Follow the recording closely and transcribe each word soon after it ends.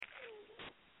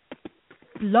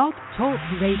Blog Talk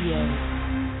Radio.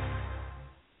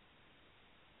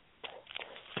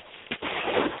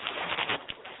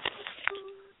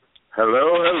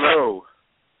 Hello, hello.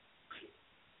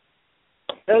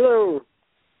 Hello.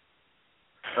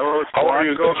 Hello, it's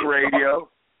Blog Talk Radio.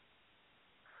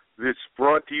 It's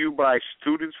brought to you by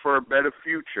Students for a Better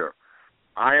Future.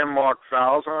 I am Mark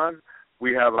Falzon.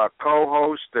 We have our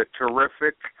co-host, the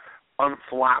terrific,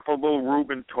 unflappable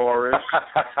Ruben Torres,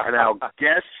 and our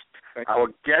guest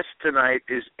tonight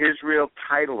is Israel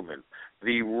Teitelman,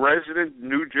 the resident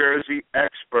New Jersey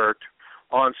expert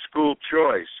on school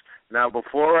choice. Now,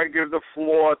 before I give the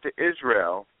floor to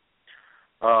Israel,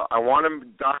 I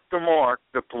want Dr. Mark,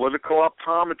 the political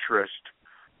optometrist,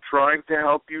 trying to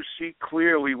help you see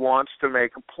clearly, wants to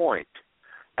make a point.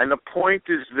 And the point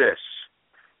is this.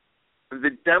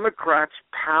 The Democrats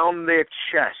pound their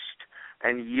chest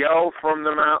and yell from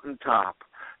the mountaintop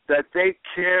that they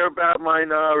care about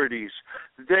minorities,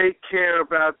 they care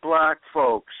about black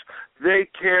folks, they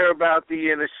care about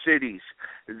the inner cities.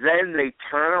 Then they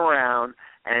turn around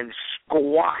and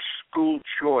squash school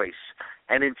choice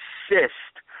and insist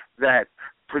that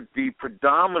the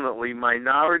predominantly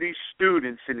minority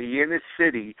students in the inner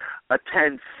city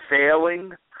attend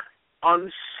failing,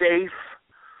 unsafe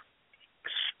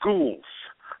schools.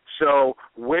 So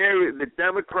where the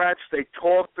Democrats, they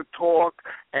talk the talk,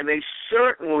 and they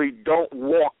certainly don't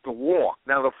walk the walk.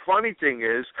 Now, the funny thing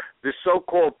is, the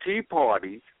so-called Tea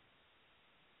Party,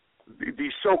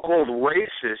 the so-called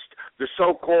racist, the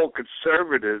so-called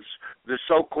conservatives, the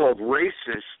so-called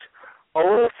racist,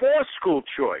 are all for school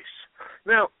choice.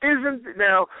 Now,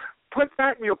 put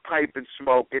that in your pipe and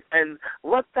smoke it, and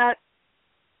let that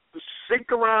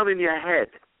sink around in your head.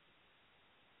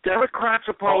 Democrats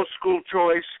oppose school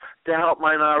choice to help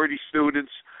minority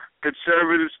students.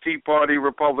 Conservatives, Tea Party,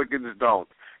 Republicans don't.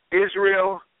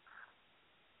 Israel,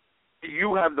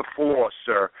 you have the floor,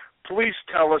 sir. Please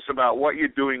tell us about what you're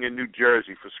doing in New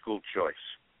Jersey for school choice.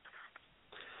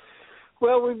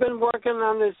 Well, we've been working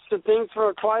on this thing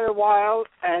for quite a while,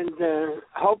 and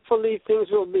hopefully things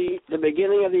will be, the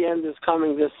beginning of the end is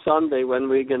coming this Sunday when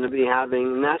we're going to be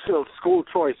having National School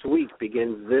Choice Week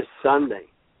begins this Sunday.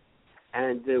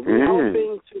 And we're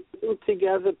hoping to bring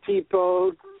together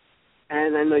people,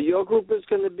 and I know your group is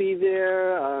going to be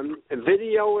there,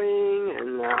 videoing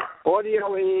and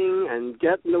audioing and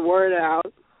getting the word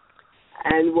out.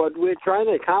 And what we're trying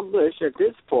to accomplish at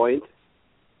this point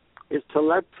is to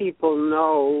let people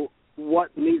know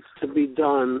what needs to be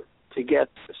done to get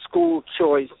school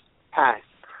choice passed.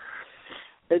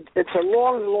 It's a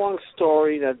long, long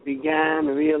story that began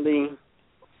really,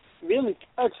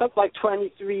 it's up like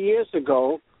 23 years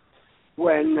ago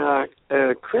when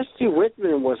Christy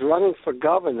Whitman was running for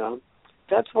governor.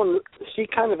 That's when she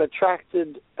kind of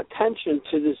attracted attention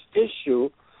to this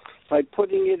issue by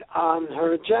putting it on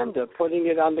her agenda, putting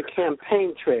it on the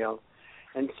campaign trail,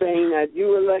 and saying that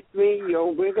you elect me,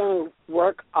 we're going to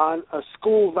work on a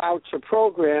school voucher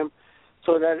program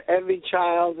so that every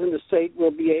child in the state will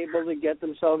be able to get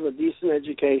themselves a decent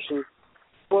education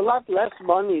for a lot less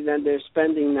money than they're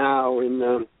spending now in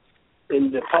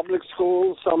the public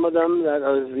schools, some of them that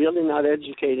are really not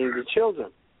educating the children.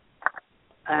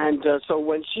 And so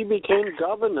when she became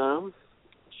governor,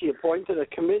 she appointed a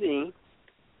committee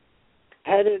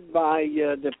headed by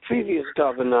the previous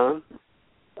governor,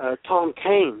 Tom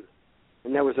Kean.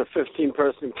 And there was a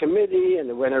 15-person committee, and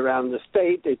they went around the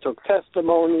state. They took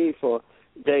testimony for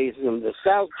days in the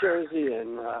South Jersey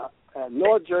and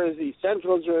North Jersey,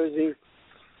 Central Jersey.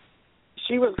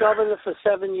 She was governor for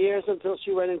 7 years until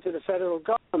she went into the federal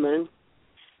government,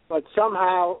 but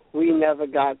somehow we never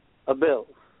got a bill.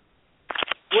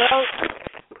 Well,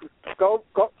 go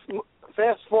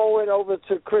fast forward over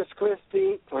to Chris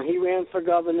Christie when he ran for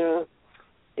governor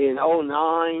in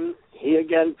 2009. He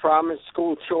again promised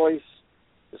school choice.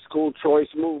 The school choice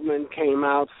movement came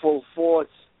out full force.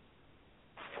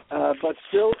 But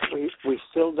still, we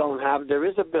still don't have, there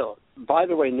is a bill. By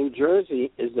the way, New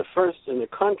Jersey is the first in the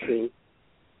country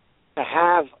to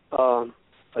have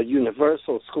a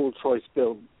universal school choice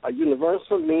bill. A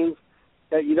universal means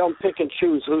that you don't pick and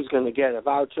choose who's going to get a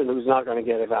voucher and who's not going to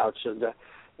get a voucher.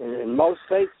 In most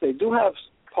states, they do have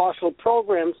partial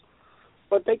programs,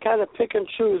 but they kind of pick and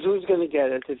choose who's going to get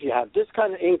it. If you have this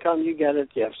kind of income, you get it.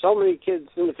 You have so many kids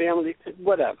in the family,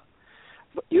 whatever.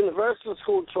 But universal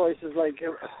school choice is like,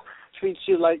 treats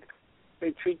you like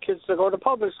they treat kids to go to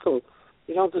public school.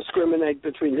 You don't discriminate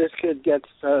between this kid gets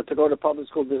to go to public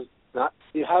school, this not.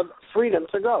 You have freedom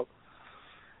to go.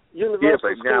 Universal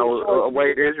but now,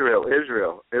 wait, Israel,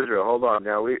 hold on.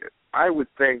 Now, I would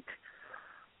think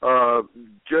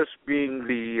just being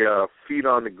the feet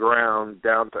on the ground,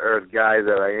 down-to-earth guy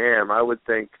that I am, I would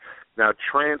think now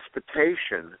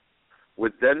transportation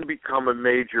would then become a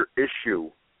major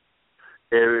issue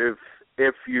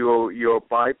if you're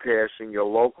bypassing your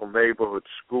local neighborhood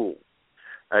school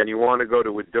and you want to go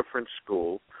to a different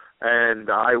school, and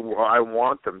I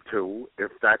want them to,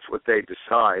 if that's what they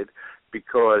decide,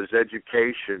 because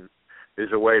education is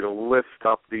a way to lift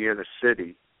up the inner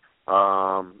city,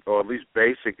 or at least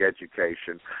basic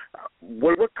education.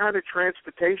 What kind of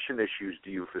transportation issues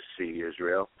do you foresee,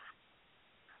 Israel?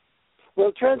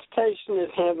 Well, transportation is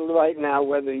handled right now,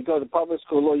 whether you go to public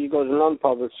school or you go to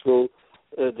non-public school.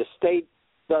 The state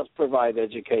does provide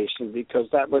education because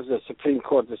that was a Supreme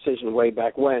Court decision way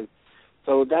back when.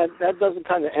 So that doesn't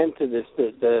kind of enter this.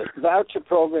 The voucher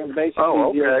program basically. Oh,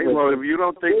 okay. Well, if you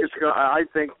don't think it's going, I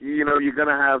think you're going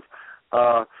to have.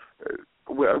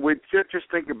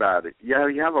 Just think about it.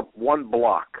 You have one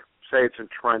block. Say it's in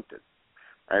Trenton,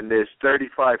 and there's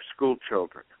 35 school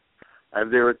children,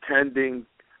 and they're attending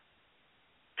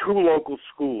two local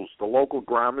schools, the local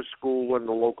grammar school and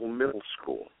the local middle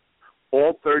school.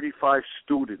 All 35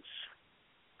 students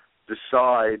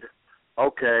decide,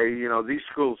 okay, these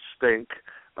schools stink.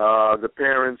 The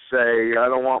parents say, I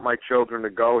don't want my children to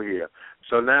go here.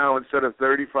 So now instead of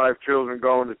 35 children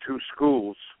going to two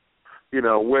schools,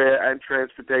 and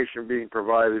transportation being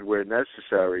provided where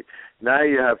necessary, now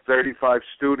you have 35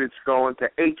 students going to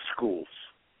 8 schools.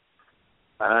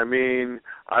 I mean,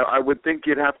 I would think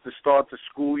you'd have to start the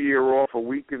school year off a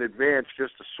week in advance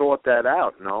just to sort that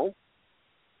out, no?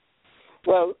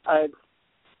 Well,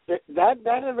 that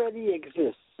already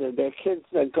exists. There are kids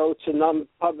that go to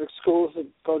non-public schools that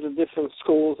go to different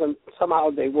schools, and somehow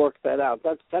they work that out.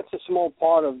 That's a small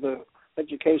part of the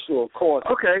educational course.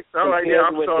 Okay, all right. Yeah,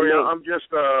 I'm sorry. I'm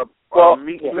just a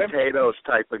meat and potatoes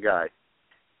type of guy.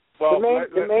 Well,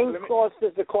 the main cost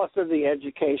is the cost of the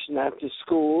education after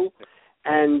school,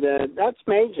 and that's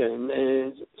major.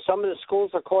 And, some of the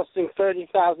schools are costing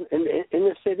 $30,000 in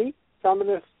the city. Some of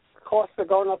the costs are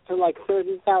going up to like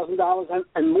 $30,000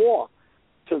 and more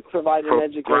to provide an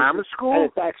education. Grammar school? And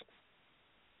it's actually,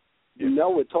 no,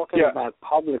 we're talking about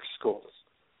public schools.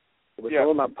 We're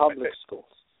talking about public schools.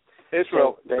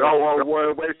 Israel.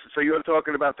 Wait. So you're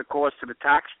talking about the cost to the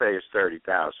taxpayers,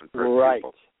 $30,000 per right.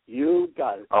 People. You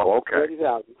got it. Oh, okay.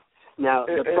 $30,000. Now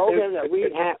the program that we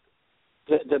have,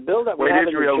 the bill that we have.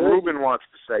 Wait, Israel. Ruben wants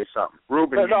to say something.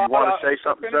 Ruben, you want to say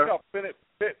something, sir?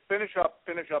 Finish up,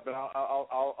 and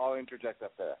I'll interject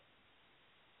up there.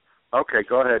 Okay,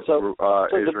 go ahead, so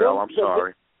Israel. I'm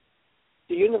sorry.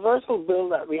 The universal bill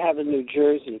that we have in New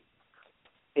Jersey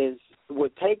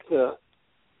would take the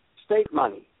state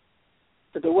money.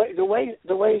 But the way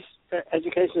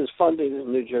education is funded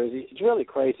in New Jersey, it's really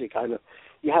crazy. Kind of,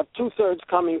 you have 2/3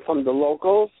 coming from the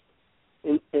locals,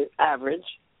 in average,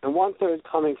 and 1/3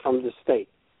 coming from the state.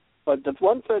 But the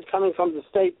 1/3 coming from the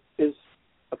state is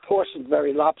apportioned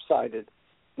very lopsided.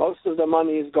 Most of the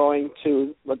money is going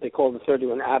to what they call the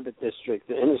 31 Abbott district,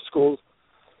 the inner schools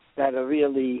that are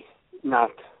really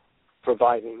not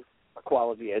providing a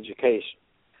quality education.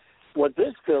 What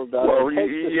this bill does... Well,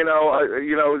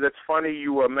 that's funny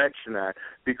you mention that,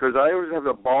 because I always have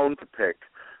a bone to pick.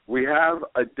 We have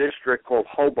a district called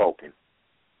Hoboken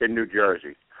in New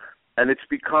Jersey, and it's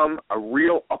become a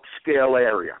real upscale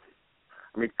area.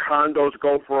 I mean, condos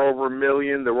go for over $1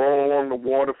 million. They're all along the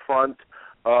waterfront.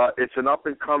 It's an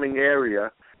up-and-coming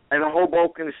area, and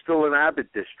Hoboken is still an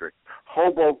Abbott district.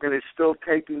 Hoboken is still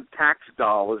taking tax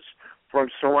dollars from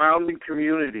surrounding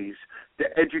communities to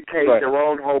educate their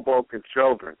own Hoboken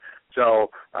children. So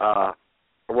I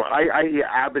hear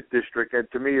Abbott district, and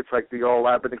to me it's like the old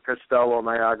Abbott and Costello,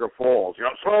 Niagara Falls.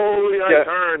 Slowly I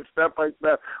turn, step by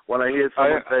step, when I hear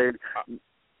someone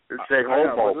say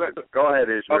Hoboken. Go ahead,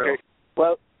 Israel. Okay.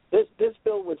 Well, this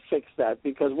bill would fix that,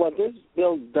 because what this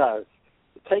bill does,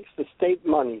 it takes the state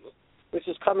money, which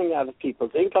is coming out of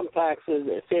people's income taxes,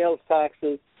 their sales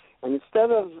taxes, and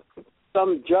instead of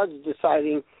some judge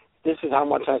deciding this is how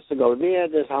much has to go there,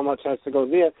 this is how much has to go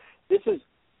there, this is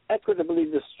equitably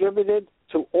distributed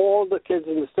to all the kids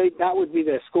in the state. That would be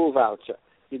their school voucher.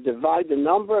 You divide the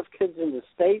number of kids in the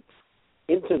state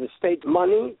into the state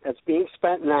money that's being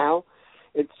spent now.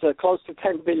 It's close to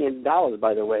 $10 billion,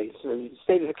 by the way. So the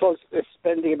state is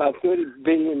spending about $30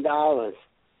 billion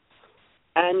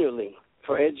annually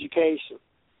for education.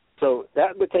 So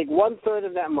that would take 1/3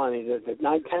 of that money, the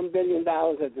 $10 billion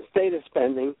that the state is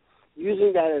spending,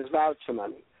 using that as voucher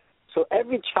money. So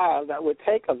every child that would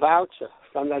take a voucher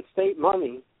from that state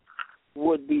money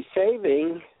would be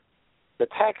saving the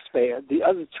taxpayer the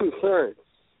other 2/3.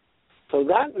 So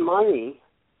that money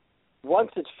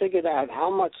once it's figured out how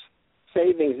much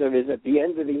savings there is at the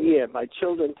end of the year by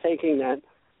children taking that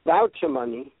voucher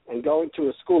money and going to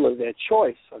a school of their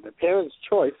choice or their parents'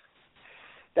 choice,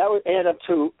 that would add up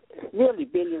to really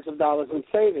billions of dollars in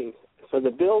savings. So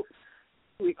the bill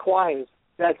requires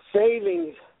that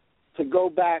savings to go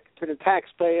back to the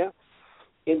taxpayer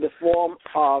in the form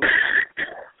of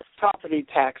property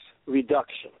tax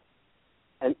reduction.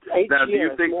 And now, do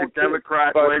you think the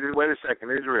Democrat? Wait a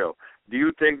second, Israel. Do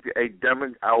you think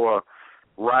our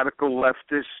radical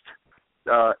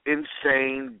leftist,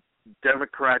 insane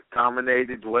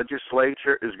Democrat-dominated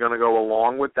legislature is going to go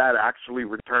along with that, actually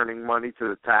returning money to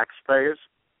the taxpayers?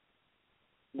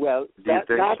 Well, do you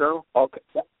think so? Okay.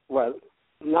 Well,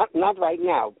 not right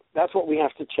now. That's what we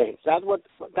have to change. That's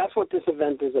what this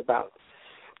event is about.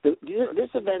 This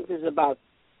event is about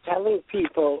telling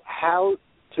people how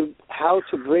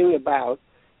to bring about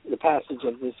the passage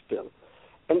of this bill.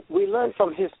 And we learn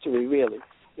from history, really.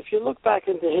 If you look back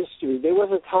into history, there was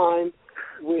a time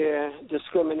where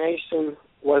discrimination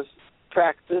was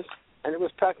practiced, and it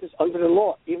was practiced under the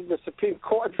law. Even the Supreme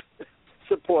Court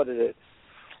supported it.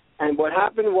 And what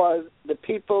happened was the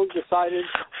people decided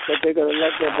that they're going to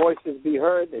let their voices be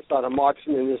heard. They started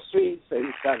marching in the streets. They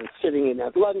started sitting in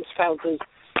at lunch counters.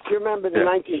 If you remember the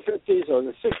 1950s or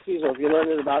the 60s, or if you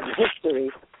learned about the history,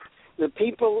 the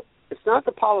people, it's not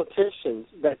the politicians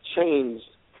that changed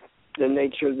the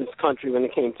nature of this country when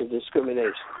it came to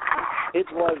discrimination. It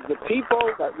was the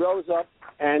people that rose up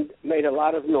and made a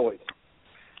lot of noise.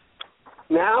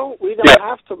 Now we don't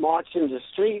have to march in the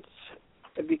streets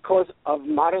because of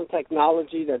modern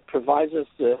technology that provides us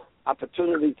the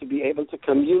opportunity to be able to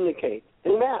communicate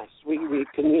en masse. We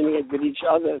communicate with each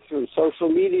other through social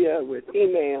media, with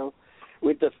email,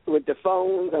 with the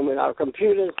phones, and with our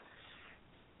computers.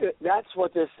 That's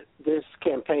what this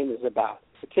campaign is about.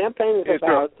 The campaign is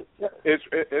about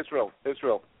Israel.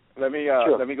 Let me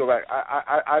go back.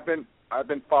 I've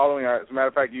been following. As a matter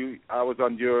of fact, I was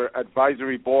on your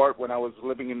advisory board when I was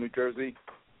living in New Jersey.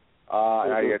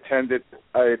 I attended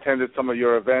some of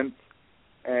your events,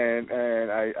 and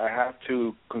I have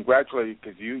to congratulate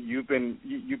you because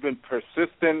you've been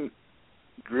persistent,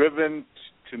 driven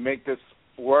to make this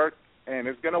work, and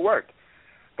it's going to work.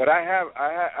 But I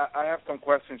have some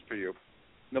questions for you.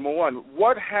 Number one,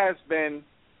 what has been,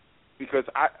 because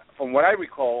from what I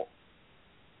recall,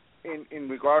 in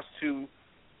regards to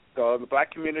the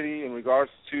black community, in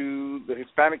regards to the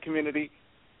Hispanic community,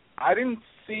 I didn't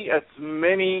see as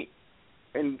many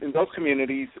in those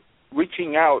communities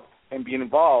reaching out and being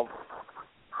involved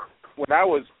when I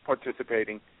was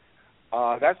participating.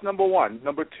 That's number one.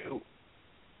 Number two,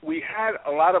 we had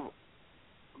a lot of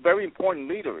very important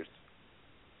leaders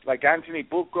like Anthony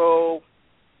Bucco,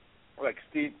 like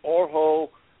Steve Orho,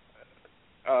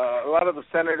 a lot of the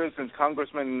senators and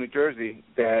congressmen in New Jersey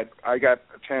that I got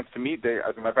a chance to meet there.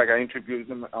 As a matter of fact, I interviewed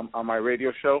them on my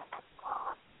radio show.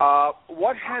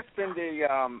 What has been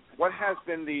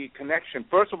the connection?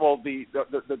 First of all, the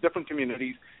different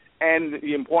communities and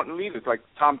the important leaders like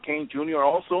Tom Kean Jr.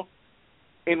 also,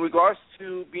 in regards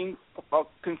to being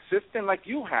consistent like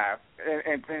you have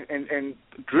and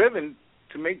driven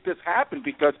to make this happen,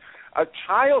 because a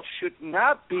child should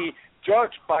not be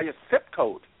judged by a zip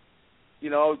code. You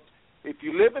know, if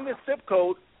you live in the zip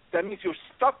code, that means you're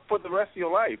stuck for the rest of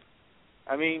your life.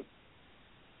 I mean,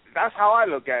 that's how I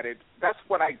look at it. That's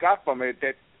what I got from it,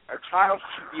 that a child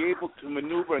should be able to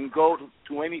maneuver and go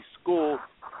to any school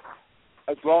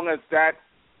as long as that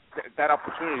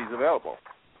opportunity is available.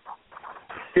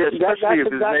 Yeah, especially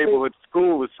if his neighborhood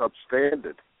school is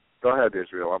substandard. Go ahead,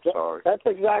 Israel. I'm sorry.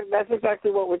 That's exactly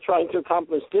what we're trying to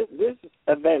accomplish. This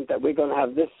event that we're going to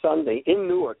have this Sunday in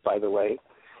Newark, by the way,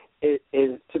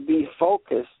 is to be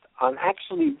focused on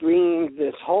actually bringing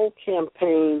this whole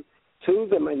campaign to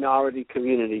the minority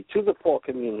community, to the poor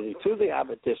community, to the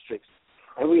Abbott districts.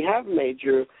 And we have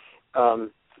major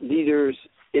leaders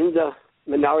in the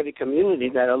minority community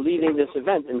that are leading this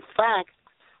event. In fact,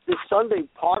 this Sunday,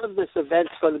 part of this event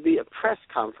is going to be a press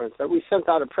conference that we sent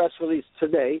out a press release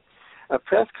today, a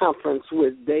press conference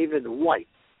with David White.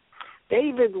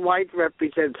 David White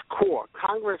represents CORE,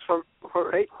 Congress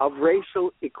of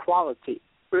Racial Equality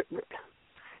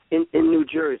in New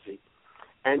Jersey.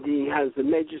 And he has the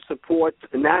major support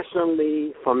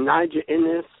nationally from Niger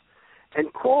Innis.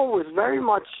 And CORE was very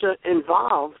much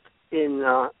involved in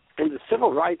the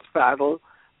civil rights battle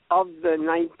of the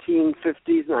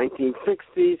 1950s,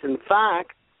 1960s. In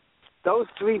fact, those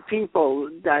three people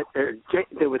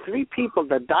there were three people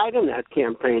that died in that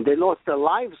campaign. They lost their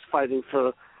lives fighting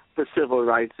for civil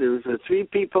rights. There was three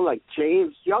people like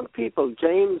young people,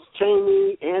 James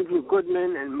Chaney, Andrew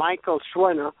Goodman, and Michael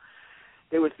Schwerner.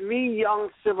 there were 3 young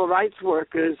civil rights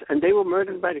workers, and they were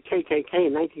murdered by the KKK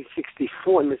in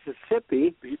 1964 in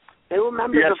Mississippi. They were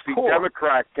members of CORE. Yes, the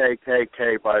Democrat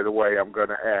KKK, by the way, I'm going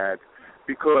to add.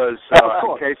 Because,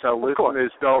 in case our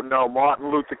listeners don't know,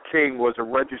 Martin Luther King was a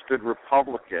registered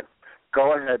Republican.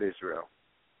 Go ahead, Israel.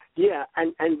 Yeah,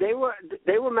 and they were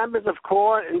members of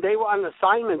CORE, and they were on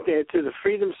assignment there to the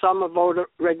Freedom Summer Voter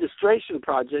Registration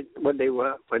Project when they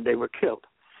were killed.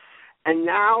 And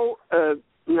now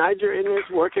Niger is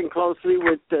working closely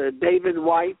with David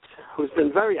White, who's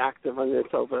been very active on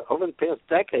this over the past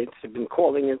decades. He's been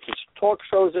calling into talk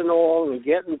shows and all, and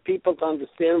getting people to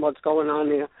understand what's going on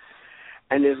here.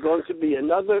 And there's going to be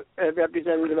another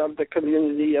representative of the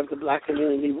community, of the black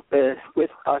community,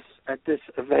 with us at this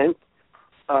event.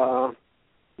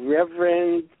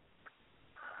 Reverend,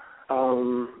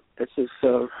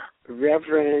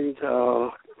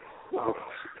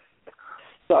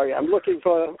 sorry, I'm looking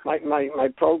for my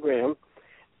program,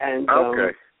 and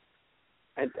okay.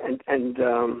 And I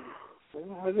don't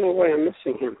know why I'm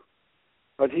missing him,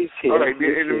 but he's here. All right.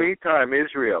 In the meantime,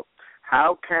 Israel,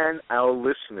 how can our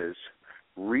listeners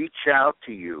reach out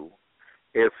to you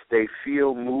if they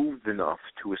feel moved enough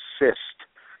to assist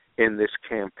in this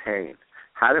campaign?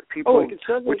 How do people,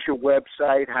 what's your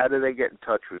website, how do they get in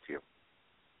touch with you?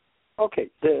 Okay,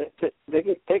 they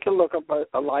can look up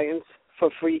Alliance for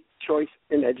Free Choice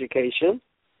in Education.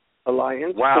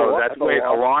 Alliance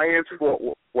Alliance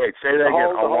for, wait, say that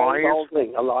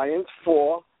again. Alliance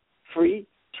for Free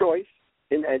Choice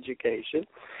in Education.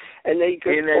 And they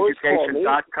could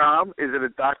InEducation.com? Is it a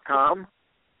 .com?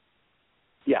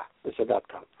 Yeah, it's a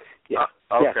 .com. Yeah.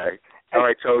 Okay. Yes. All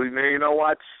right, so you know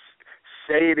what?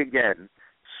 Say it again,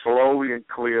 slowly and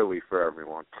clearly for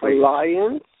everyone, please.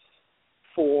 Alliance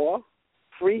for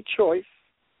Free Choice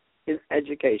in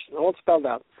Education, all spelled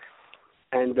out.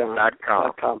 And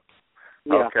 .com.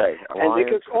 Yeah. Okay. And they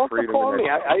could also call me.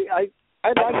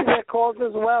 I'd like to get calls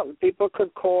as well. People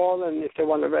could call, and if they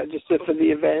want to register for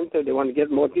the event or they want to get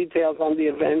more details on the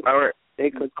event, they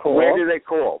could call. Where do they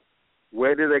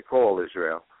call?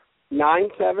 Israel?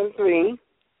 973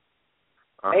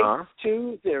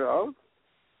 820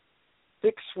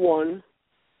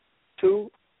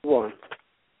 6121.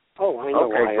 Oh, I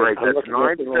know. Okay, great. That's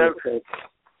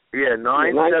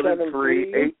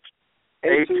 973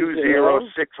 820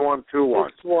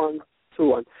 6121.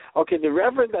 6121. Okay, the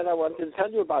Reverend that I wanted to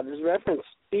tell you about is Reverend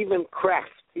Stephen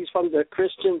Kraft. He's from the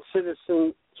Christian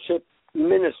Citizenship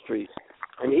Ministries,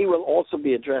 and he will also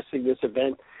be addressing this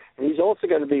event. And he's also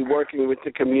going to be working with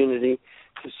the community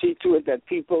to see to it that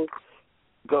people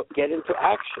get into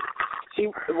action. See,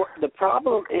 the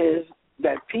problem is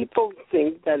that people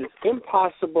think that it's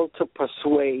impossible to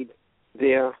persuade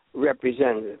their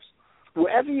representatives.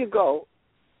 Wherever you go,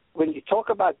 when you talk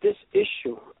about this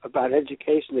issue, about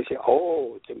education, they say,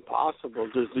 oh, it's impossible.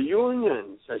 There's the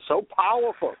unions. They're so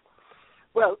powerful.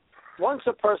 Well, once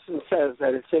a person says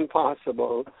that it's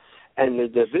impossible, and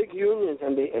the big unions,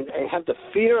 and they have the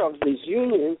fear of these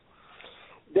unions,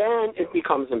 then it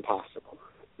becomes impossible.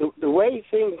 The way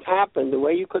things happen, the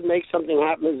way you could make something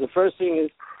happen is the first thing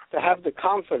is to have the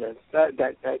confidence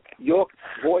that your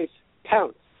voice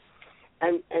counts.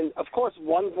 And of course,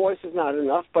 one voice is not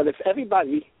enough, but if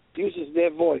everybody uses their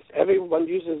voice, everyone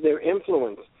uses their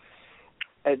influence,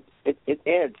 it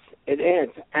adds,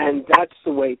 and that's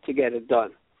the way to get it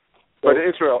done. But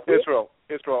Israel, yes.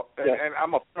 and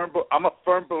I'm a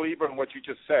firm believer in what you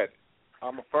just said.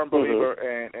 I'm a firm believer,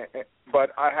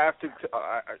 but I have to.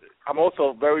 I'm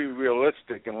also very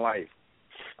realistic in life,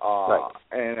 right.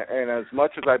 And as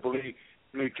much as I believe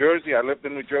New Jersey, I lived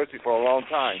in New Jersey for a long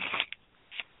time.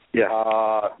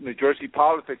 Yeah. New Jersey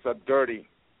politics are dirty.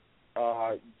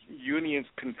 Unions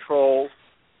control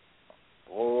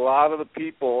a lot of the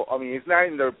people. I mean, it's not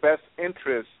in their best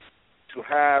interest to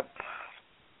have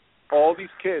all these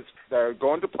kids that are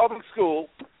going to public school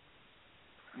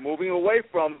moving away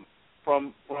from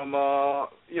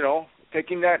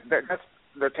taking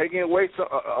they're taking away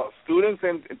students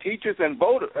and teachers and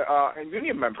voters and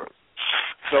union members.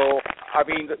 So I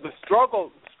mean the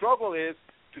struggle is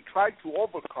to try to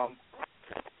overcome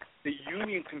the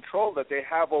union control that they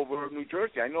have over New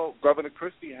Jersey. I know Governor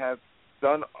Christie has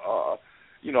done a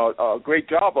great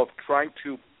job of trying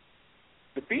to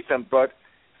defeat them, but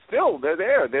still they're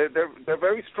there. They're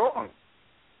very strong.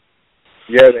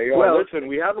 Yeah, they are. Well, listen,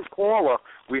 we have a caller,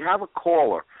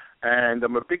 and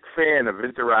I'm a big fan of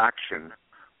interaction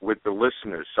with the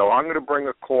listeners. So I'm going to bring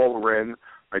a caller in.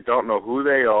 I don't know who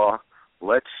they are.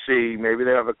 Let's see. Maybe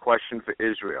they have a question for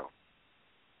Israel.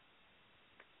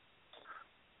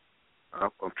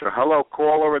 Hello,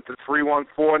 caller at the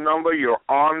 314 number. You're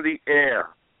on the air.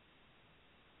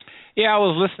 Yeah, I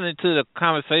was listening to the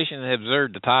conversation and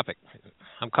observed the topic.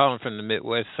 I'm calling from the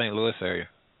Midwest St. Louis area.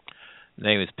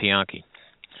 Name is Pianki.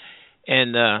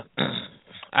 And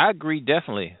I agree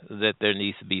definitely that there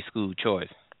needs to be school choice.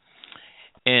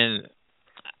 And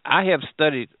I have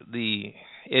studied the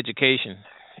education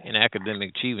and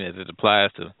academic achievement as it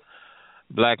applies to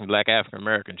black and black African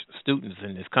American students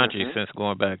in this country since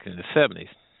going back in the 70s.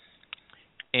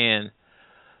 And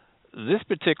this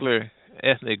particular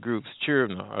ethnic group's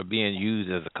children are being used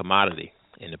as a commodity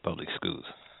in the public schools.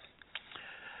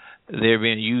 They're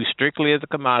being used strictly as a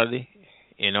commodity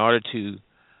in order to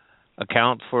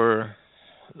account for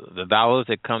the dollars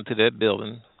that come to that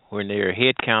building when they're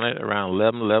head counted around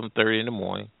 11:30 in the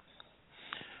morning,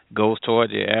 goes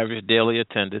toward their average daily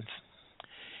attendance.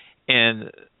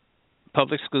 And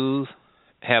public schools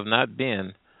have not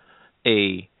been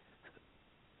a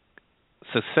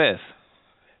success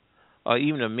or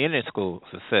even a minuscule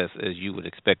success as you would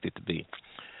expect it to be.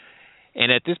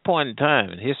 And at this point in time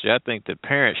in history, I think that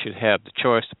parents should have the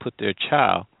choice to put their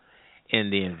child in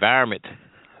the environment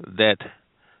that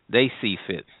they see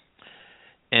fit.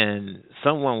 And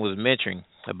someone was mentioning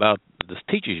about the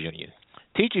teachers union.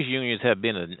 Teachers unions have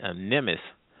been a nemesis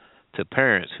to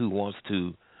parents who wants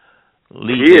to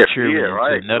lead their children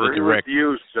into another direction. I agree with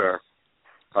you, sir.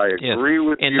 I agree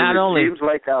with you. Not only, it seems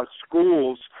like our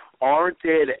schools aren't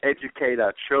there to educate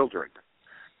our children.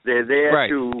 They're there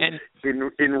to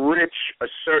enrich a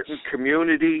certain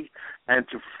community and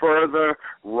to further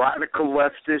radical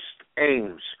leftist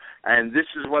aims. And this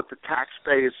is what the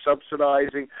taxpayer is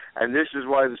subsidizing, and this is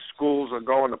why the schools are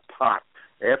going to pot.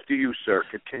 After you, sir.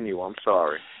 Continue. I'm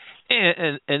sorry.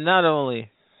 And not only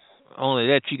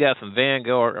that, you got some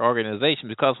vanguard organizations,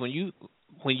 because when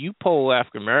you poll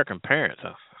African American parents,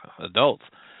 adults,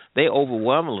 they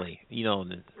overwhelmingly, in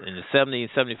the 70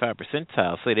 and 75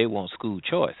 percentile say they want school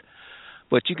choice.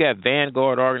 But you got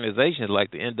vanguard organizations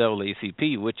like the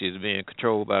NAACP, which is being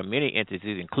controlled by many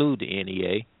entities, including the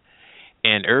NEA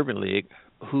and Urban League,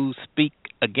 who speak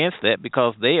against that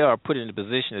because they are put in the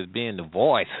position as being the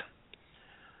voice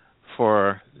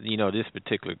for, this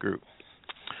particular group.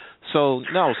 So,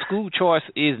 no, school choice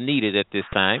is needed at this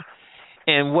time.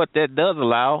 And what that does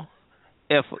allow,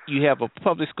 if you have a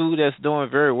public school that's doing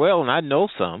very well, and I know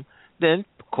some, then,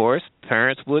 of course,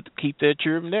 parents would keep their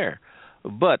children there.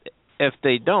 But if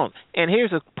they don't, and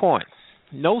here's a point,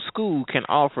 no school can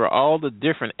offer all the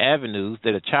different avenues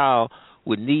that a child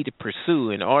would need to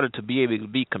pursue in order to be able to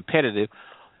be competitive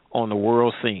on the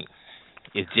world scene.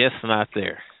 It's just not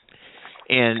there.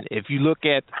 And if you look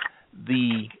at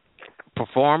the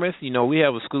performance, we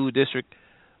have a school district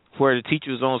where the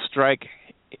teacher was on strike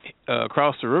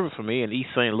across the river from me in East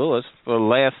St. Louis for the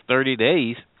last 30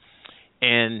 days,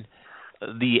 and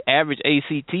the average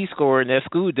ACT score in that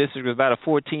school district is about a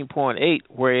 14.8,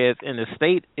 whereas in the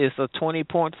state it's a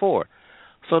 20.4.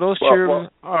 So those children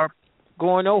are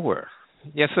going nowhere.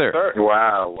 Yes, sir.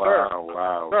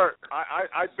 Wow. Sir,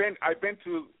 I've been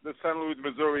to the St. Louis,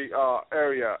 Missouri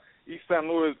area, East St.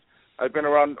 Louis. I've been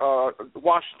around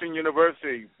Washington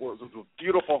University,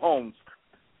 beautiful homes,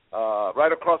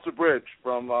 right across the bridge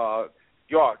from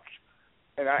York.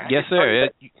 And yes, sir.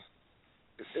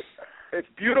 It's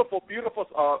beautiful.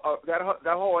 That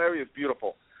whole area is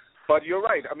beautiful. But you're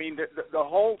right. I mean, the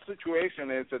whole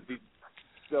situation is that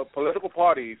the political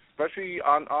parties, especially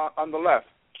on the left,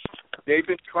 they've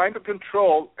been trying to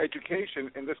control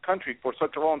education in this country for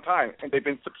such a long time, and they've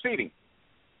been succeeding.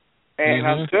 And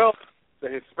until the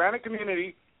Hispanic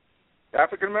community, the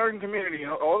African American community,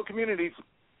 all the communities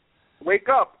wake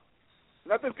up,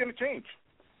 nothing's going to change.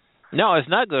 No, it's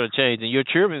not going to change, and your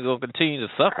children will continue to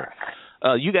suffer.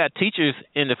 You got teachers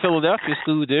in the Philadelphia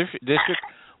school district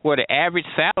where the average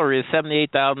salary is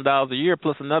 $78,000 a year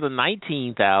plus another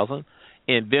 $19,000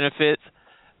 in benefits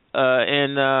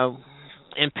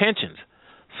and pensions.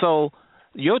 So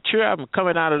your children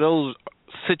coming out of those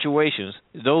situations,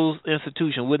 those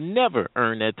institutions would never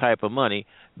earn that type of money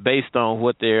based on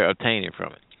what they're obtaining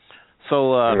from it.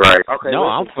 So, I'm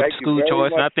for school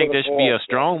choice, and I think there should be a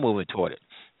strong movement toward it.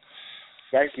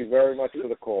 Thank you very much for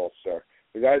the call, sir.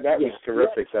 That was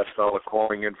terrific, that fellow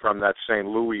calling in from that St.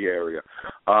 Louis area.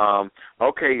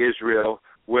 Okay, Israel,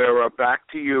 we're back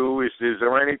to you. Is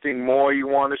there anything more you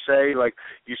want to say? Like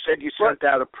you said, you sent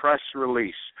out a press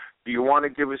release. Do you want to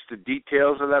give us the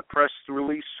details of that press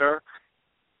release, sir?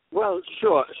 Well,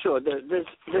 sure. This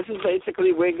is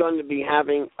basically, we're going to be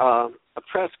having a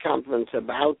press conference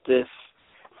about this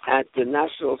at the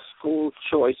National School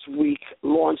Choice Week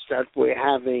launch that we're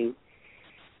having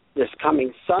this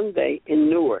coming Sunday in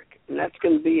Newark. And that's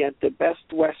going to be at the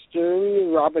Best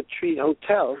Western Robert Treat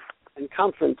Hotel and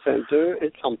Conference Center.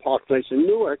 It's on Park Place in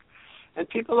Newark. And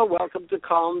people are welcome to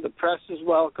come. The press is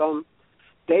welcome.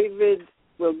 David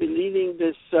will be leading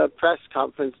this press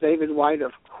conference, David White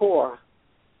of CORE.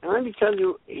 And let me tell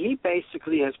you, he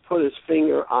basically has put his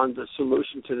finger on the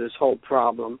solution to this whole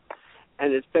problem.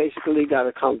 And it's basically got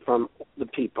to come from the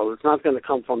people. It's not going to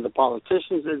come from the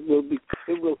politicians.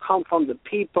 It will come from the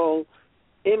people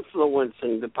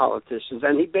influencing the politicians.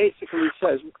 And he basically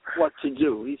says what to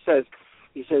do. He says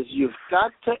you've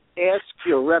got to ask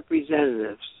your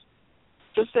representatives.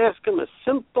 Just ask them a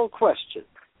simple question.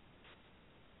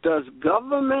 Does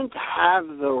government have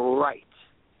the right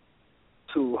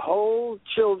to hold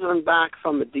children back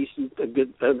from a decent,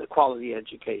 good, quality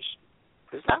education?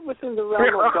 Is that within the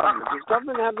realm of government? Does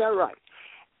government have that right?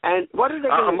 And what are they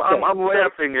going to say? I'm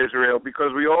laughing, Israel,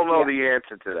 because we all know the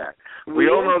answer to that. We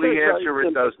all know the answer,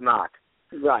 it does not.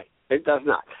 Right, it does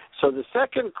not. So the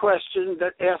second question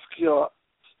that ask your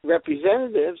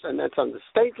representatives, and that's on the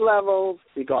state level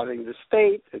regarding the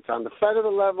state, it's on the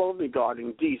federal level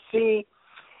regarding D.C.,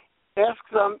 ask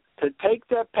them to take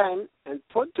their pen and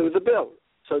put to the bill.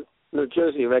 So New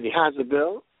Jersey already has a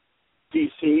bill.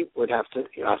 D.C. would have to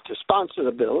sponsor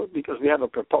the bill because we have a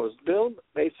proposed bill,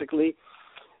 basically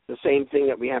the same thing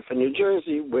that we have for New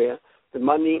Jersey, where the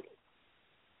money,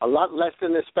 a lot less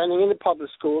than they're spending in the public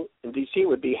school. In D.C.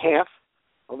 would be half.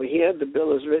 Over here, the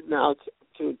bill is written out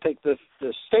to take the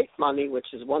state money,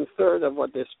 which is 1/3 of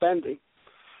what they're spending,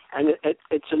 and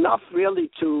it's enough really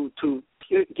to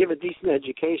give a decent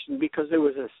education, because there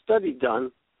was a study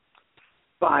done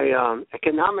by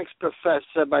economics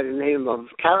professor by the name of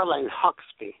Caroline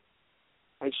Huxby,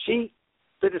 and she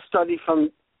did a study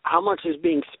from how much is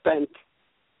being spent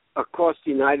across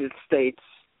the United States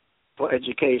for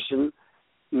education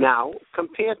now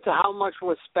compared to how much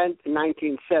was spent in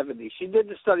 1970. She did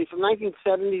the study from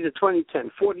 1970 to 2010,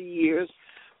 40 years,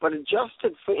 but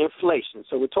adjusted for inflation.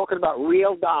 So we're talking about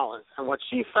real dollars. And what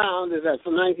she found is that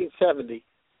from 1970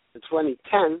 to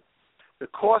 2010, the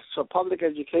costs for public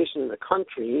education in the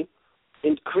country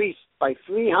increased by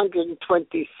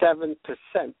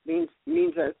 327%. Means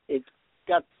that it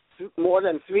got more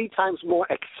than 3 times more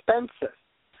expensive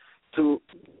to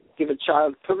give a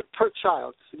child per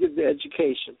child to give the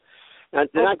education. Now,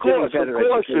 they're not giving better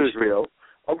education. Israel.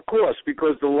 Of course,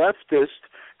 because the leftists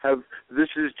have. This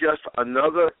is just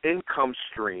another income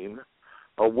stream,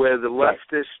 where the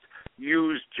leftists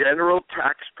use general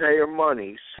taxpayer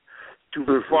monies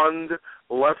to fund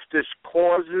leftist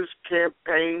causes,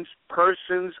 campaigns,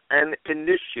 persons, and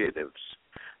initiatives.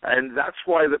 And that's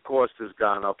why the cost has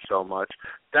gone up so much.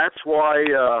 That's why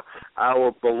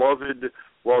our beloved,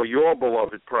 your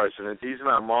beloved president, he's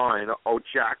not mine,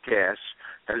 jackass,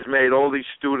 has made all these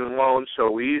student loans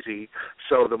so easy,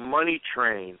 so the money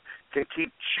train can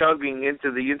keep chugging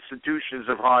into the institutions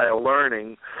of higher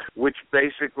learning, which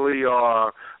basically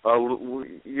are,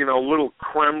 little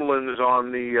Kremlins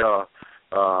on the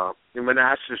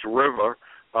Manassas River.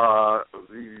 The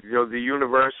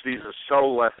universities are so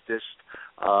leftist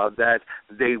that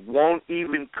they won't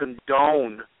even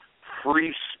condone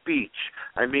free speech.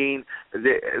 I mean,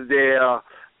 the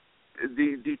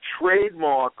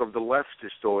trademark of the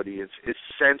leftist audience is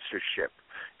censorship.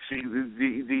 See,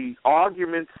 the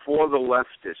argument for the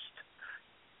leftist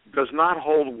does not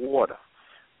hold water.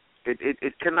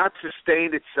 It cannot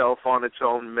sustain itself on its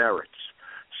own merits.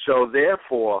 So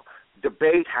therefore,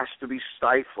 debate has to be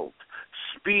stifled.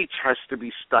 Speech has to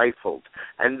be stifled.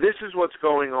 And this is what's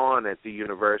going on at the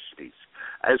universities,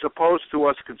 as opposed to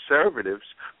us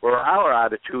conservatives, where our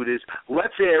attitude is,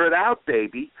 let's air it out,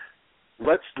 baby.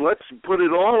 Let's put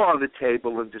it all on the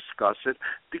table and discuss it,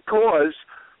 because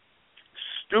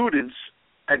students,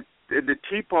 and the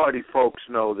Tea Party folks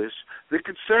know this, the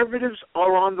conservatives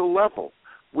are on the level.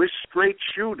 We're straight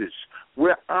shooters.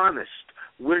 We're honest.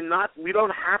 We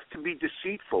don't have to be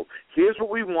deceitful. Here's what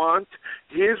we want.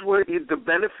 Here's what the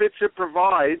benefits it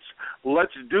provides.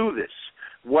 Let's do this.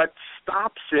 What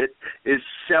stops it is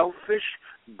selfish,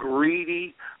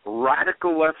 greedy,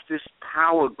 radical leftist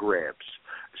power grabs,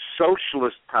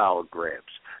 socialist power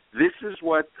grabs. This is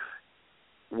what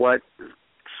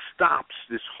stops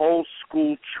this whole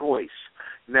school choice.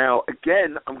 Now,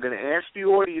 again, I'm going to ask the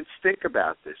audience, think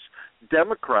about this.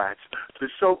 Democrats, the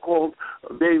so-called,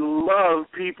 they love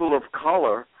people of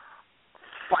color,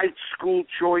 fight school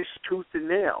choice tooth and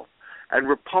nail. And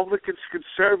Republicans,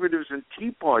 conservatives, and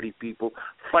Tea Party people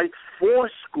fight for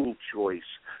school choice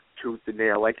tooth and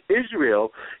nail. Like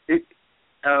Israel,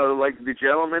 like the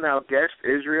gentleman, our guest,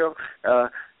 Israel,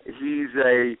 he's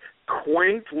a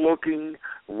quaint-looking,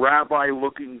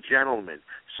 rabbi-looking gentleman.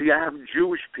 So you have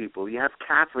Jewish people, you have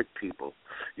Catholic people,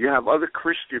 you have other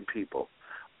Christian people,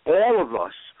 all of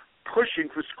us pushing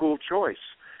for school choice.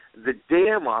 the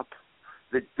dam up,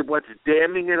 what's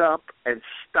damming it up and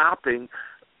stopping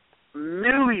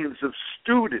millions of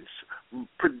students,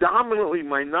 predominantly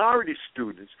minority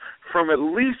students, from at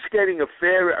least getting a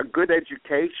good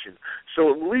education,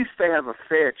 so at least they have a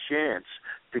fair chance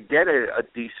to get a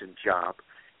decent job,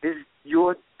 is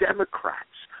your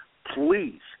Democrats.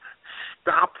 Please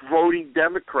stop voting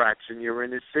Democrats in your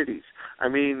inner cities. I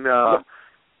mean,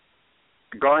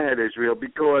 go ahead, Israel,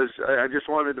 because I just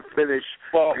wanted to finish,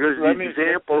 because the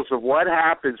examples of what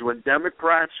happens when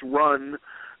Democrats run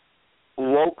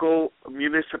local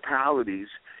municipalities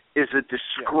is a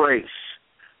disgrace.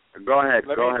 Yeah. Go ahead,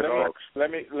 folks.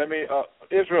 Let me.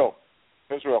 Israel.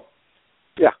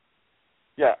 Yeah.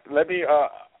 Let me.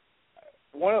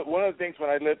 One of the things when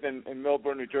I lived in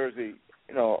Millburn, New Jersey,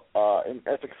 in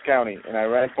Essex County, and I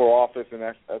ran for office in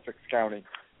Essex County.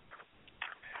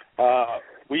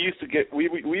 We used to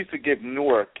give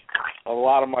Newark a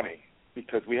lot of money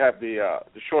because we have the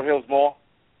Short Hills Mall.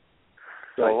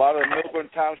 So a lot of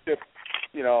Millburn Township,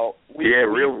 real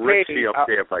risky up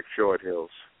there like Short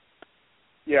Hills.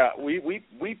 Yeah, we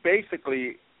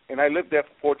basically, and I lived there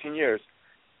for 14 years.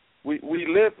 We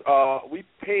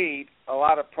paid a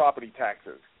lot of property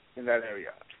taxes in that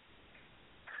area.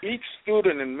 Each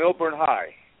student in Millburn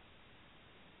High,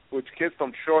 which kids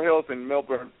from Short Hills and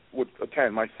Millburn would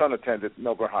attend, my son attended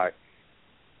Millburn High.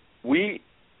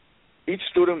 Each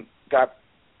student got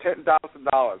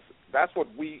 $10,000. That's what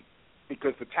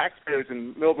because the taxpayers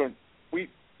in Millburn, we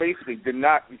basically did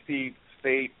not receive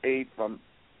state aid from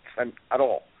at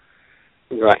all.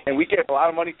 Right. And we get a lot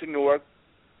of money to Newark.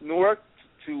 Newark,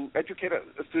 to educate a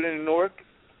student in Newark,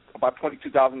 about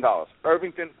 $22,000.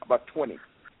 Irvington, about $20,000.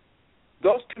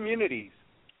 Those communities,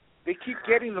 they keep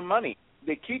getting the money.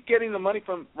 They keep getting the money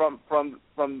from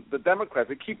the Democrats.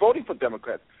 They keep voting for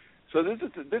Democrats. So this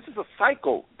is a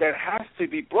cycle that has to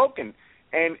be broken.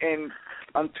 And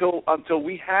until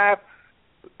we have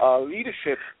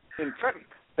leadership in Trenton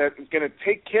that is going to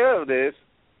take care of this,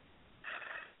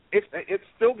 it's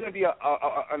still going to be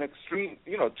an extreme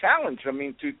challenge. I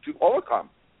mean, to overcome.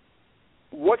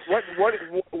 What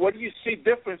do you see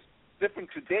different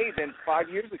today than 5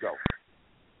 years ago?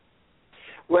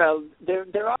 Well,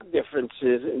 there are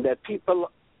differences in that people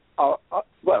are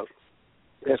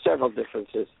there are several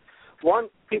differences. One,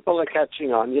 people are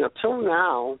catching on. Till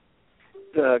now,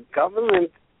 the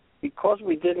government, because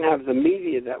we didn't have the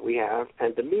media that we have,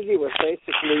 and the media was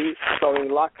basically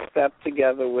going lockstep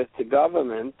together with the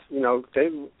government.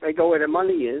 They go where the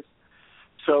money is,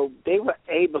 so they were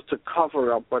able to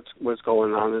cover up what was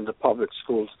going on in the public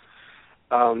schools.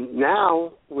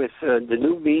 Now, with the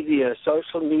new media,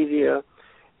 social media,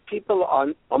 people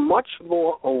are much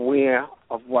more aware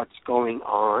of what's going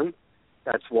on.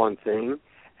 That's one thing.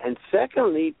 And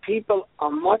secondly,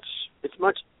 it's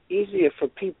much easier for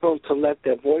people to let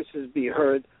their voices be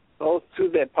heard, both to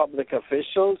their public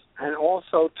officials and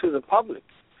also to the public.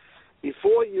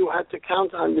 Before, you had to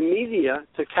count on the media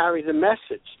to carry the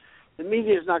message. The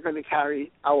media is not going to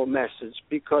carry our message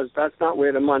because that's not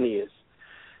where the money is.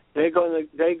 They go,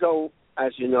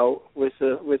 as you know, with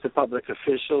the public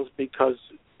officials because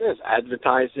there's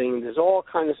advertising, there's all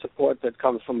kind of support that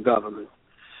comes from government.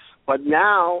 But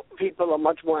now people are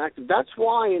much more active. That's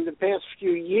why in the past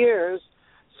few years,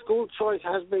 school choice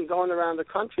has been going around the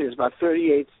country. There's about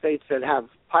 38 states that have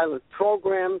pilot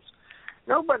programs.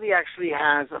 Nobody actually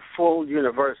has a full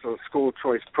universal school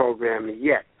choice program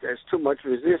yet. There's too much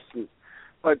resistance.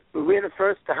 But we're the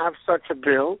first to have such a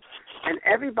bill, and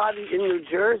everybody in New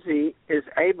Jersey is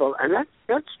able, and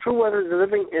that's true whether they're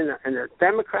living in a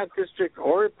Democrat district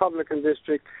or Republican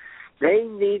district. They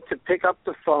need to pick up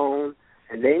the phone,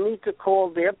 and they need to call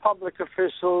their public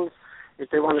officials. If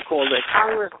they want to call their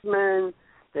congressman,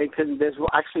 they can. There's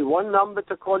actually one number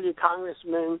to call your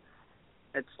congressman.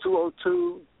 It's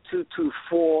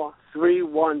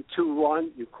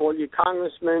 202-224-3121. You call your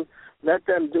congressman. Let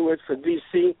them do it for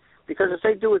D.C., because if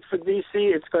they do it for D.C.,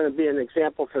 it's going to be an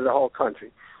example for the whole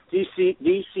country. D.C.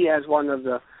 has one of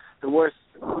the worst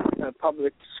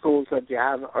public schools that you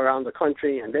have around the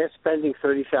country, and they're spending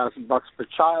 $30,000 per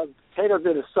child. Cato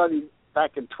did a study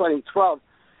back in 2012,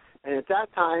 and at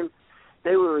that time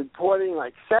they were reporting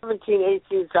like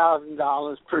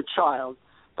 $18,000 per child.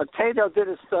 But Cato did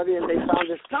a study, and they found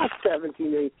it's not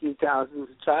 $18,000 per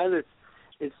child.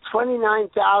 It's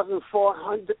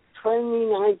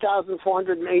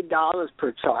 $29,408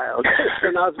 per child.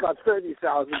 So now it's about $30,000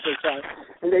 per child.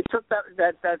 And they took that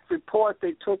report.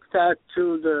 They took that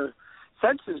to the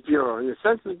Census Bureau, and the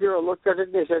Census Bureau looked at it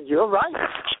and they said, "You're right.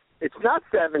 It's not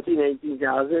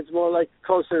 18,000. It's more like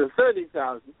closer to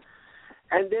 30,000."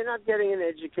 and they're not getting an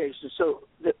education. So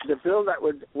the bill that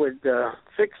would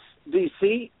fix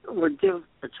D.C. would give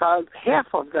a child half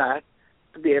of that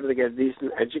to be able to get a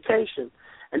decent education.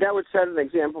 And that would set an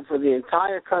example for the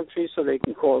entire country so they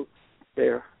can call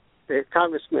their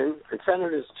congressmen and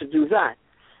senators to do that.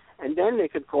 And then they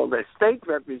could call their state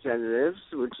representatives,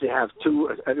 which they have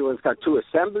everyone's got 2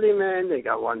 assemblymen, they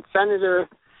got 1 senator,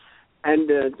 and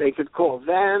they could call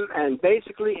them and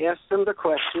basically ask them the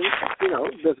question,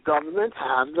 does government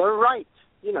have the right,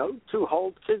 to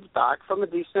hold kids back from a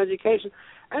decent education?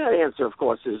 And the answer, of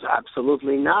course, is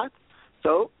absolutely not.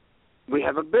 So we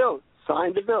have a bill,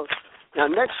 signed a bill. Now,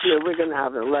 next year we're going to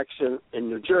have an election in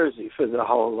New Jersey for the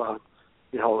whole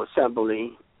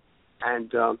assembly,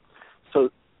 and so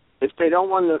if they don't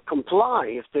want to comply,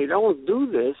 if they don't do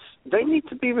this, they need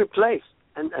to be replaced.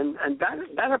 And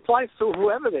that applies to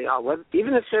whoever they are,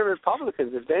 even if they're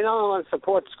Republicans. If they don't want to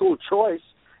support school choice,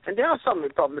 and there are some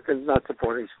Republicans not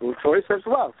supporting school choice as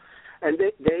well, and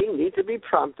they need to be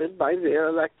prompted by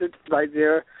their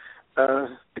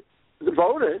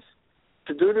voters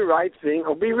to do the right thing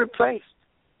or be replaced.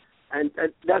 And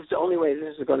that's the only way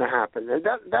this is going to happen. And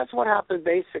that's what happened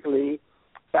basically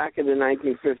back in the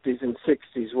 1950s and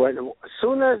 60s, when as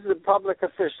soon as the public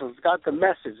officials got the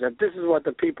message that this is what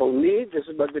the people need, this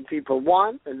is what the people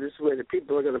want, and this is where the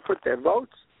people are going to put their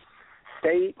votes,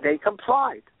 they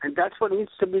complied. And that's what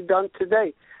needs to be done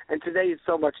today. And today it's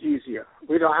so much easier.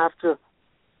 We don't have to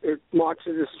march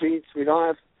in the streets.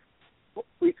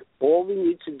 All we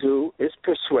need to do is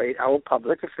persuade our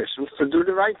public officials to do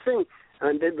the right thing.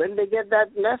 And then when they get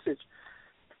that message,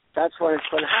 that's when it's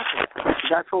going to happen.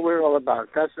 That's what we're all about.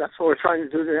 That's what we're trying to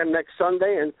do to them next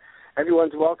Sunday, and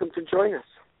everyone's welcome to join us.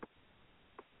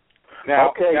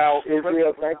 Now,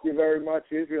 Israel, thank you very much.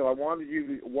 Israel, I wanted you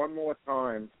to, one more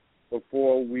time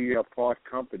before we part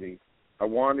company, I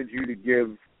wanted you to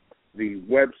give the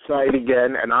website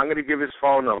again, and I'm going to give his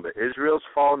phone number, Israel's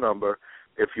phone number,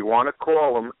 if you want to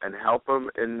call him and help him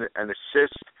and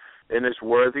assist in this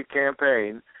worthy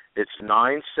campaign. It's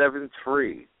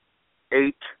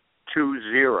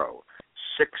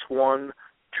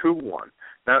 973-820-6121.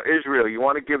 Now, Israel, you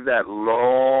want to give that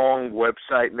long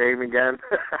website name again?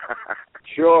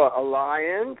 Sure.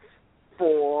 Alliance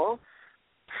for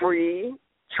Free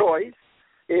Choice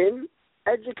in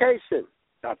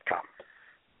Education.com.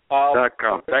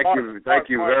 .com. Thank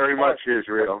you very much,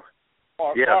 Israel.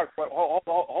 Mark,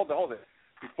 hold it.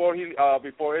 Before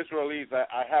Israel leaves,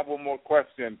 I have one more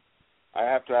question. I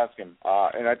have to ask him,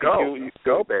 and I think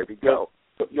go, baby, go.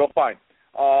 You're fine.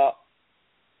 Of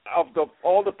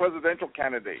all the presidential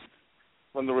candidates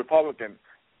from the Republican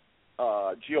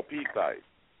GOP side,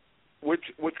 which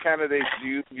candidates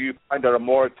do you find that are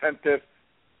more attentive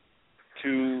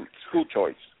to school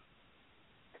choice?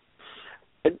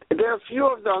 There are a few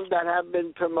of them that have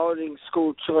been promoting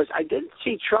school choice. I didn't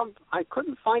see Trump. I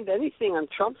couldn't find anything on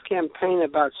Trump's campaign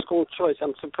about school choice.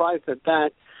 I'm surprised at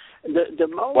that.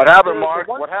 What happened, Mark?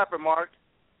 What happened, Mark?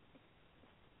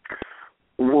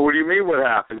 What do you mean what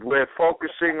happened? We're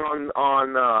focusing on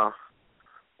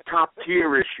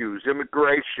top-tier issues,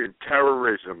 immigration,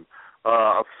 terrorism,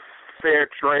 fair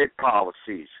trade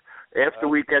policies. After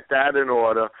we get that in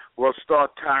order, we'll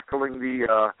start tackling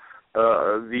the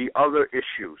other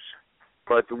issues.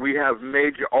 But we have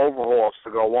major overhauls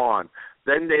to go on.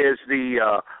 Then there's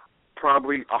the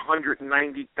probably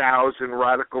 190,000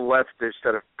 radical leftists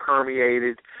that have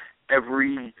permeated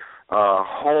every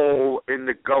hole in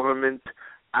the government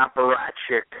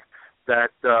apparatchik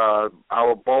that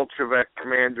our Bolshevik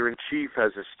commander-in-chief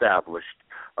has established.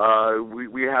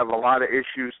 We have a lot of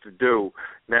issues to do.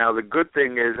 Now, the good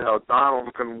thing is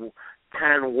Donald can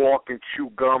walk and chew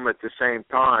gum at the same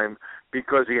time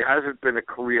because he hasn't been a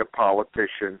career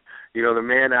politician. The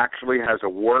man actually has a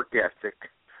work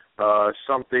ethic,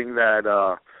 something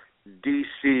that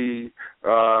D.C.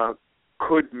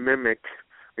 could mimic,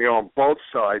 on both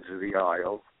sides of the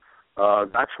aisle.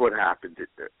 That's what happened to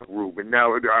Rubin.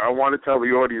 Now, I want to tell the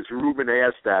audience, Rubin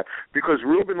asked that because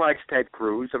Rubin likes Ted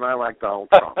Cruz and I like Donald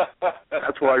Trump.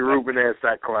 That's why Rubin asked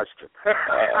that question.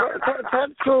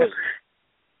 Ted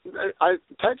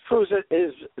Cruz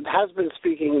has been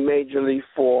speaking majorly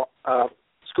for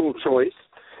school choice,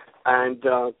 and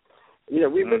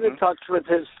we've been in touch with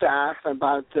his staff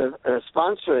about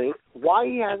sponsoring. Why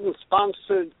he hasn't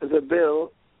sponsored the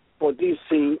bill for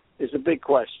D.C. is a big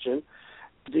question.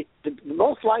 The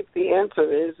most likely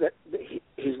answer is that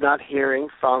he's not hearing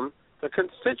from the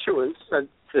constituents that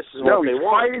this is what they want. No, he's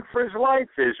fighting for his life,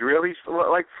 Israel. He's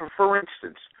like, for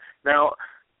instance, now,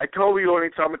 I told the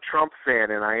audience I'm a Trump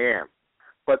fan, and I am.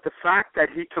 But the fact that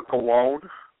he took a loan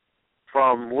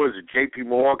from, what is it, J.P.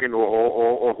 Morgan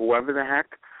or whoever the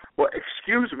heck? Well,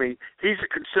 excuse me, he's a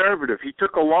conservative. He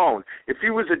took a loan. If he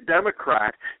was a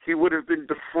Democrat, he would have been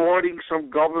defrauding some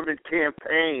government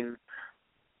campaign,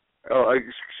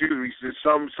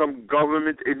 some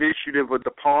government initiative or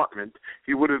department.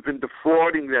 He would have been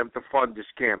defrauding them to fund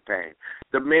this campaign.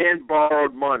 The man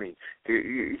borrowed money.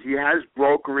 He has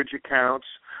brokerage accounts.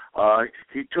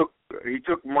 He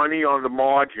took money on the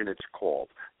margin, it's called.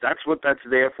 That's what that's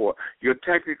there for. You're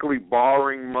technically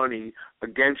borrowing money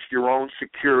against your own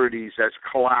securities as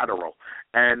collateral.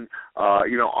 And,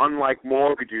 unlike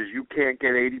mortgages, you can't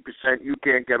get 80%, you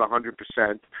can't get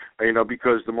 100%,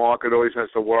 because the market always has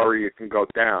to worry it can go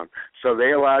down. So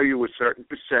they allow you a certain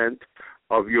percent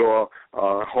of your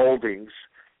holdings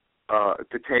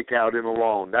to take out in a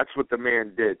loan. That's what the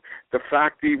man did. The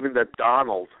fact even that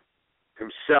Donald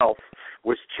himself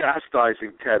was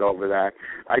chastising Ted over that,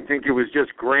 I think it was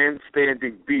just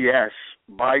grandstanding BS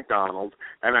by Donald,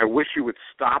 and I wish he would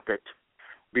stop it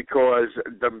because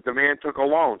the man took a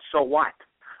loan. So what?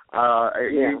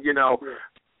 I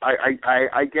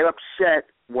get upset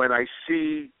when I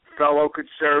see fellow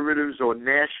conservatives or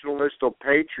nationalists or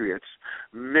patriots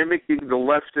mimicking the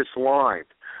leftist line.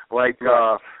 Like,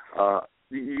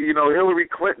 Hillary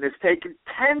Clinton has taken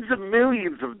tens of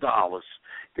millions of dollars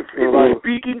in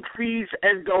speaking fees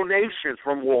and donations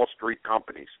from Wall Street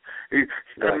companies.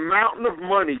 A mountain of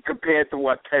money compared to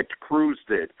what Ted Cruz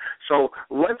did. So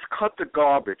let's cut the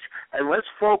garbage and let's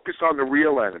focus on the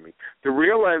real enemy. The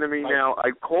real enemy now,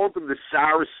 I called them the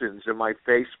Saracens in my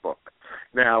Facebook.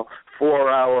 Now, for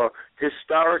our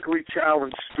historically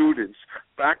challenged students,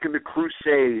 back in the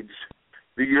Crusades,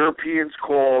 the Europeans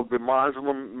called the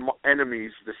Muslim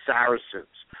enemies the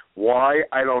Saracens. Why?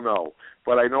 I don't know.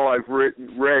 But I know I've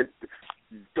read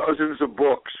dozens of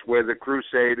books where the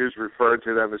Crusaders referred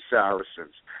to them as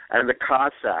Saracens. And the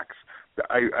Cossacks.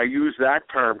 I use that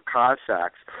term,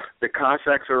 Cossacks. The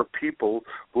Cossacks are people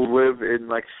who live in,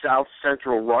 South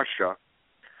Central Russia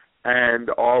and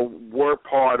were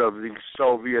part of the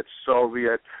Soviet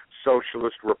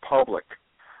Socialist Republic.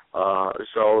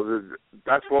 So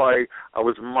that's why I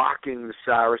was mocking the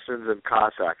Saracens and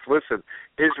Cossacks. Listen,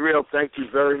 Israel, thank you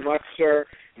very much, sir.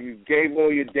 You gave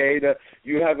all your data.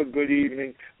 You have a good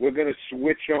evening. We're going to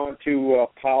switch on to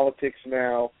politics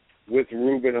now with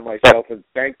Ruben and myself, and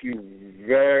thank you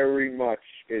very much,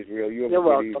 Israel. You have a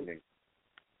good evening.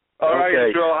 All right,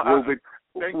 Israel. Ruben.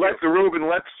 Ruben,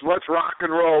 let's rock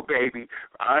and roll, baby.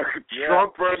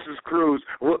 Trump versus Cruz.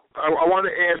 I want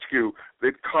to ask you,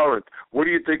 the current, what do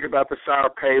you think about the Sarah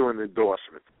Palin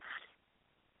endorsement?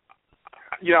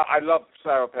 Yeah, I love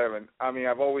Sarah Palin. I mean,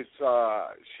 I've always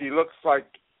she looks like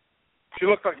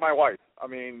my wife. I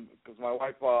mean, because my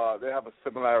wife, they have a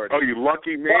similarity. Oh, you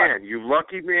lucky man! You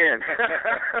lucky man.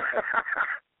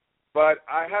 But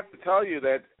I have to tell you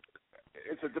that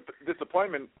it's a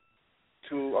disappointment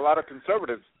to a lot of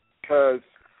conservatives, because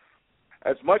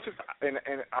as much as and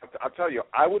I'll tell you,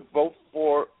 I would vote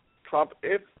for Trump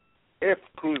if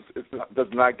Cruz does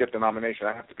not get the nomination.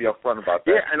 I have to be upfront about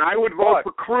that. Yeah, and I would vote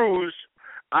for Cruz.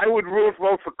 I would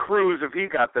vote for Cruz if he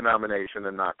got the nomination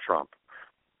and not Trump.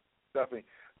 Definitely,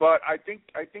 but I think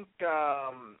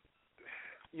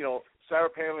Sarah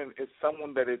Palin is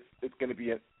someone that is going to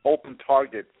be an open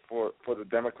target for the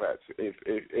Democrats if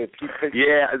he picks.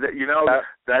 Yeah,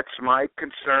 that's my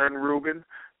concern, Ruben.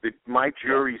 My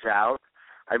jury's out.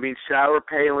 I mean, Sarah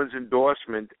Palin's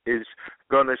endorsement is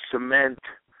going to cement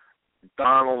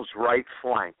Donald's right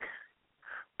flank.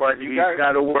 But he's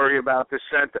got to worry about the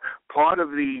center. Part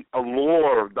of the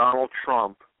allure of Donald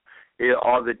Trump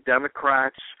are the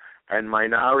Democrats and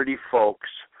minority folks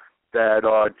that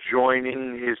are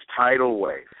joining his tidal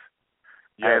wave.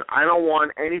 Yes. And I don't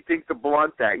want anything to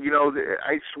blunt that.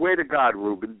 I swear to God,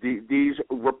 Ruben, these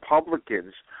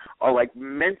Republicans are like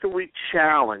mentally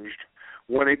challenged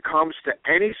when it comes to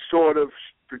any sort of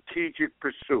strategic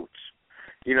pursuits.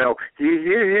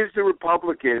 Here's the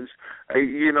Republicans, 2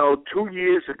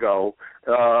 years ago,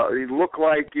 it looked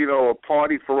like, a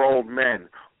party for old men.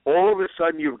 All of a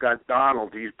sudden you've got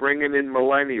Donald. He's bringing in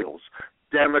millennials,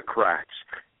 Democrats,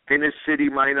 inner city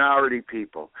minority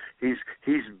people. He's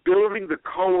building the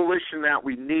coalition that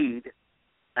we need.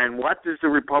 And what does the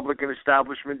Republican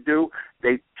establishment do?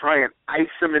 They try and ice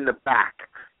him in the back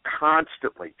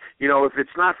constantly. If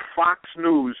it's not Fox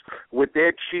News with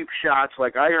their cheap shots,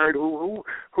 like I heard, who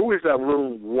is that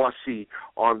little wussy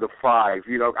on the 5?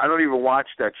 I don't even watch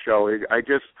that show. I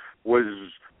just was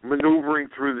maneuvering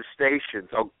through the stations.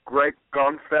 Oh, Greg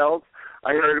Gunfeld.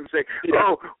 I heard him say,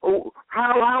 how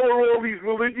are all these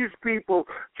religious people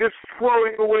just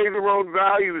throwing away their own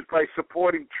values by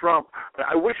supporting Trump?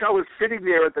 I wish I was sitting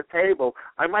there at the table.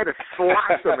 I might have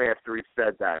slapped him after he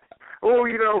said that. Oh,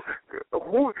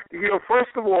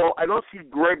 first of all, I don't see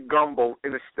Greg Gumbel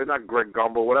not Greg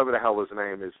Gumbel, whatever the hell his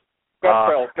name is.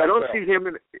 Gutfeld. I don't see him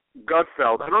in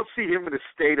Gutfeld. I don't see him in a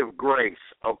state of grace.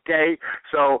 Okay,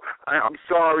 so I'm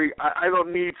sorry. I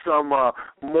don't need some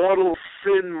mortal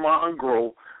sin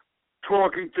mongrel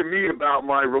talking to me about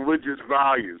my religious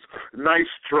values. Nice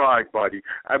try, buddy.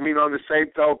 I mean, on the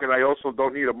same token, I also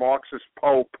don't need a Marxist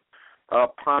Pope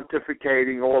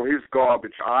pontificating all his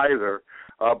garbage either.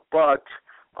 But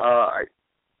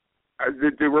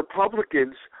the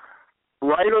Republicans,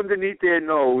 right underneath their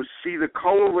nose, see the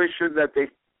coalition that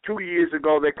 2 years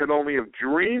ago they could only have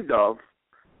dreamed of,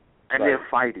 and they're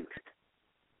fighting it.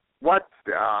 What?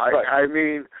 I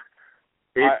mean,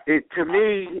 to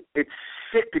me, it's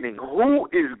sickening. Who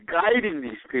is guiding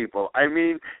these people? I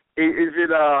mean, is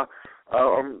it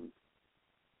I'm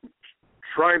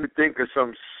trying to think of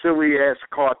some silly-ass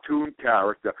cartoon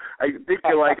character. I think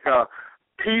like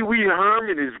Pee Wee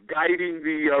Herman is guiding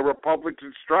the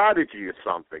Republican strategy or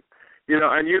something.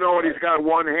 And what he's got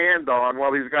one hand on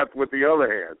while he's got with the other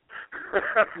hand.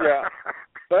 Yeah,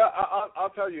 but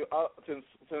I'll tell you, since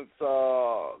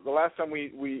the last time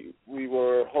we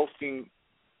were hosting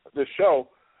the show,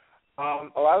 a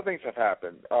lot of things have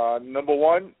happened. Number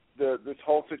one, this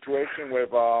whole situation with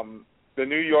the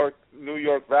New York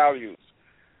values.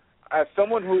 As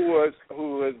someone who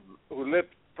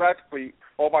lived practically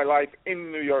all my life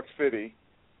in New York City,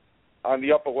 on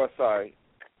the Upper West Side,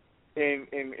 in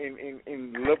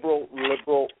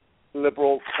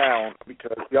liberal town,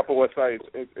 because the Upper West Side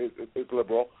is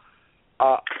liberal.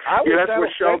 That's where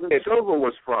Sheldon Silver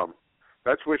was from.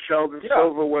 That's where Sheldon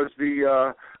Silver was,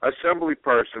 the assembly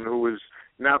person who was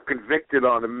now convicted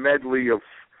on a medley of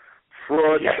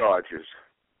fraud charges.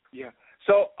 Yeah.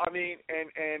 So I mean,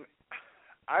 and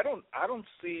I don't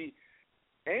see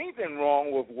anything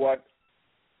wrong with what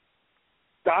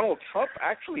Donald Trump,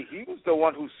 actually, he was the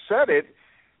one who said it.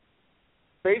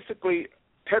 Basically,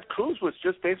 Ted Cruz was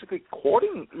just basically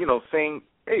quoting, saying,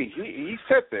 hey, he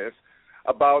said this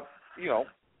about,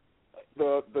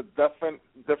 the different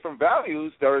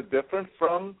values that are different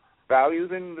from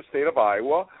values in the state of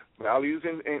Iowa, values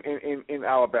in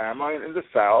Alabama and in the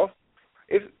South.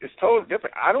 It's totally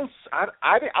different. I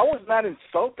was not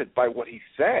insulted by what he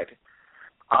said.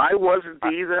 I wasn't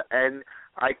either, and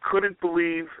I couldn't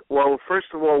believe. Well,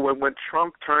 first of all, when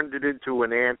Trump turned it into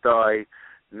an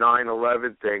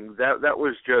anti-9/11 thing, that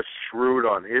was just shrewd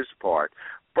on his part.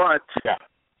 But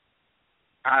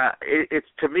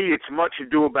it's to me, it's much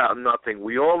ado about nothing.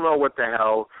 We all know what the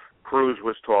hell Cruz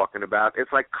was talking about.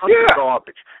 It's like cut the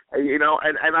garbage,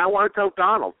 And I want to tell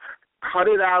Donald, cut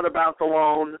it out about the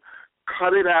loan,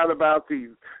 cut it out about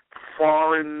the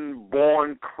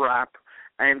foreign-born crap,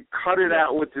 and cut it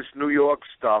out with this New York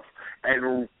stuff,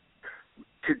 and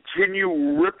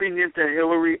continue ripping into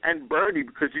Hillary and Bernie,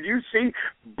 because did you see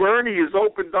Bernie has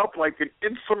opened up like an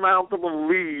insurmountable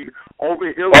lead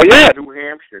over Hillary in New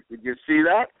Hampshire? Did you see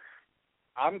that?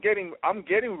 I'm getting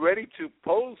ready to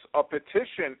pose a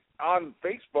petition on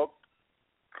Facebook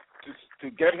to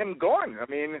get him going. I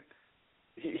mean,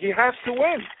 he has to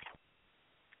win.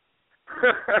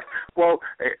 Well,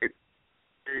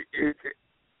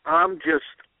 I'm just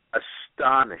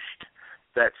astonished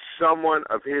that someone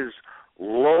of his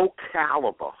low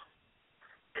caliber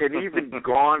can even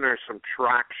garner some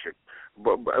traction.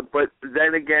 But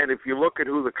then again, if you look at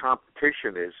who the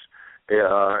competition is,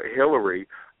 Hillary,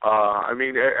 I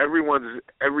mean,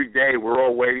 every day we're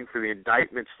all waiting for the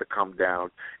indictments to come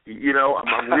down.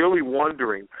 I'm really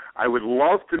wondering. I would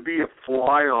love to be a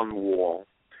fly on the wall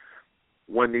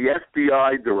when the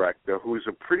FBI director, who's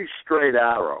a pretty straight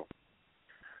arrow,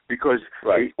 because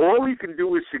all he can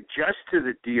do is suggest to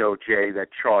the DOJ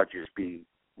that charges be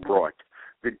brought.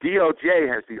 The DOJ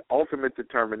has the ultimate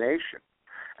determination.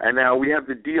 And now we have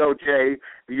the DOJ,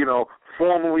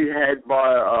 formally headed by,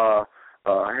 I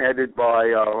can't even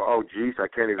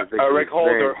think of his name. Eric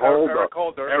Holder,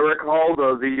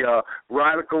 the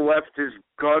radical leftist,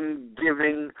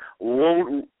 gun-giving,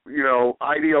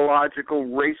 ideological,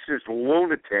 racist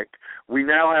lunatic. We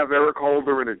now have Eric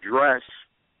Holder in a dress,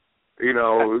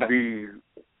 the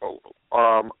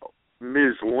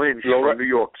Ms. Lynch from New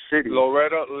York City.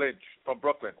 Loretta Lynch from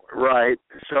Brooklyn. Right.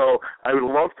 So I would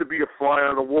love to be a fly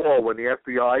on the wall when the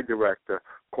FBI director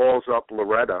calls up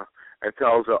Loretta and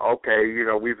tells her, okay,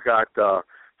 we've got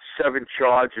 7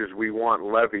 charges we want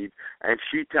levied, and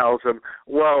she tells him,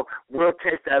 well, we'll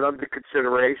take that under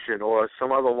consideration, or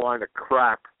some other line of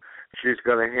crap she's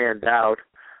going to hand out,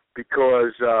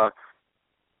 because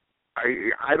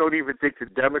I don't even think the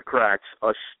Democrats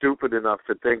are stupid enough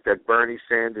to think that Bernie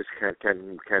Sanders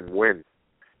can win,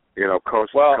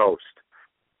 coast to coast.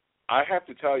 I have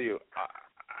to tell you,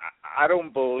 I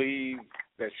don't believe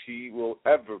that she will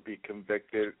ever be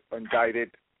convicted,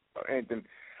 indicted, or anything.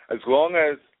 As long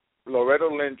as Loretta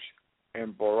Lynch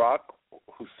and Barack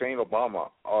Hussein Obama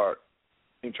are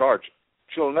in charge,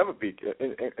 she'll never be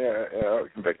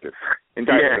convicted.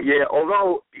 Indicted. Yeah.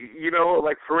 Although,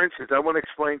 like for instance, I want to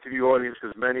explain to the audience,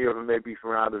 because many of them may be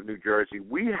from out of New Jersey.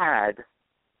 We had,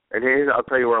 and I'll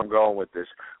tell you where I'm going with this.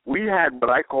 We had what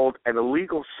I called an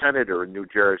illegal senator in New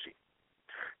Jersey.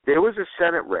 There was a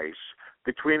Senate race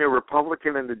between a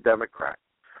Republican and a Democrat.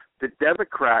 The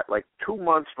Democrat, like 2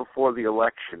 months before the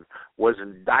election, was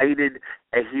indicted,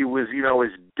 and he was,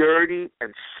 as dirty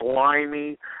and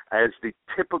slimy as the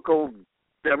typical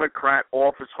Democrat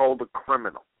office holder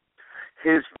criminal.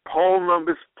 His poll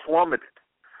numbers plummeted.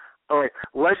 All right,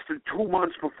 less than 2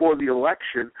 months before the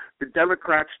election, the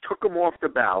Democrats took him off the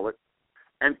ballot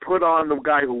and put on the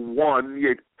guy who won.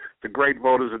 The great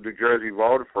voters of New Jersey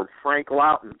voted for Frank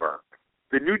Lautenberg.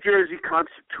 The New Jersey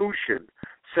Constitution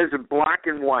says in black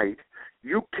and white,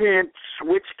 you can't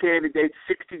switch candidates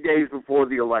 60 days before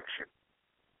the election.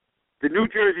 The New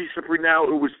Jersey Supreme, now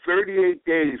it was 38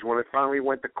 days when it finally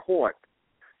went to court,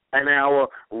 and our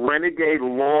renegade,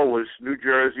 lawless New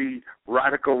Jersey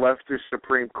radical leftist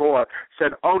Supreme Court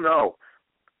said, oh no,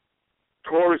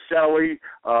 Torricelli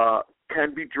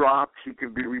can be dropped. He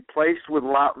can be replaced with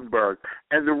Lautenberg.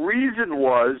 And the reason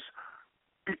was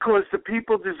because the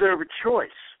people deserve a choice.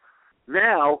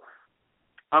 Now,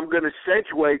 I'm going to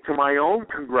segue to my own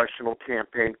congressional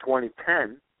campaign,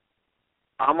 2010.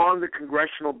 I'm on the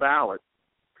congressional ballot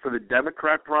for the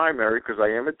Democrat primary because I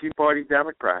am a Tea Party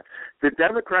Democrat. The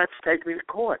Democrats take me to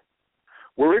court.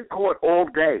 We're in court all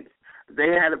day.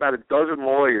 They had about a dozen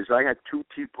lawyers. I had 2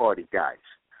 Tea Party guys.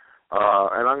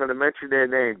 And I'm going to mention their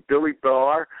name, Billy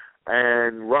Barr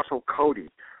and Russell Cody.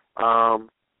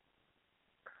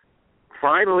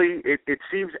 Finally, it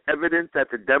seems evident that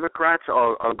the Democrats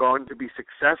are going to be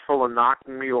successful in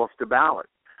knocking me off the ballot.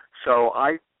 So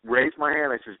I raised my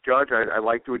hand. I says, Judge, I'd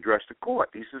like to address the court.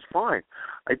 He says, fine.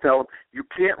 I tell him, you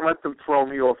can't let them throw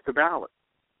me off the ballot.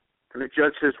 And the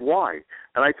judge says, why?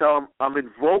 And I tell him, I'm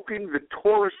invoking the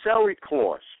Torricelli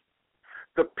clause.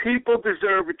 The people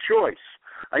deserve a choice.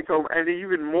 I told him, and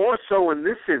even more so in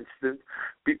this instance,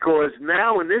 because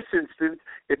now in this instance,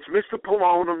 it's Mr.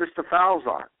 Pallone or Mr.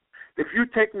 Falzon. If you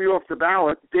take me off the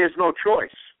ballot, there's no choice.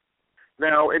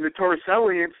 Now, in the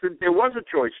Torricelli instance, there was a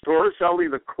choice.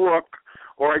 Torricelli, the crook,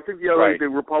 or I think the other, the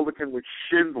Republican was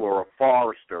Schindler or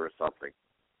Forrester or something.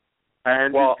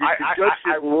 And the judge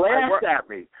just laughed at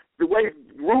me. The way,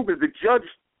 Ruben, the judge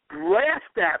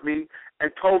laughed at me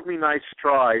and told me nice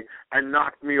try and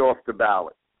knocked me off the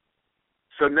ballot.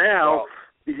 So now,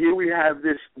 here we had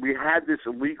this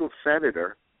illegal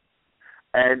senator,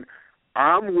 and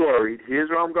I'm worried, here's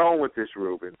where I'm going with this,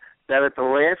 Ruben, that at the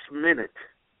last minute,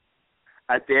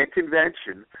 at their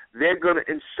convention, they're going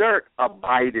to insert a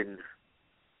Biden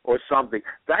or something.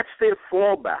 That's their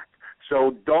fallback.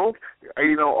 So don't,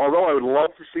 although I would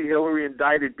love to see Hillary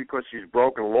indicted because she's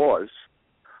broken laws,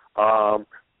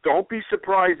 don't be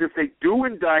surprised if they do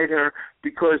indict her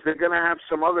because they're going to have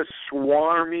some other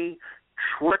swarmy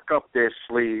trick up their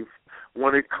sleeve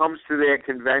when it comes to their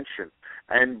convention.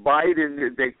 And Biden,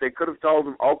 they could have told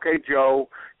him, okay, Joe,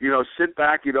 sit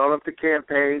back, you don't have to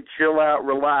campaign, chill out,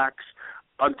 relax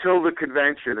until the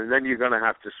convention, and then you're going to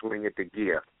have to swing it to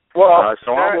gear. Well,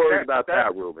 so I'm worried about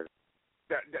that, Ruben.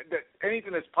 That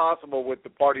anything is possible with the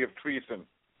party of treason.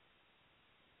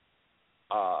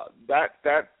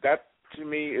 That to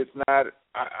me is not.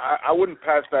 I wouldn't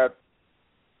pass that.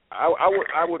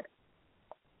 I would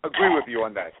agree with you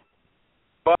on that.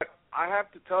 But I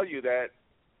have to tell you that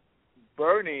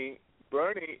Bernie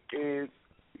is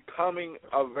becoming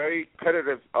a very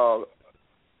competitive,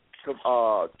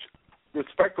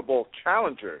 respectable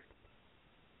challenger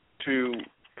to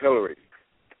Hillary.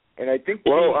 And I think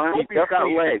I hope he's got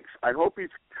legs. I hope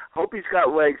he's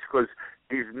got legs because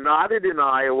he's knotted in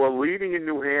Iowa, leading in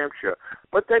New Hampshire.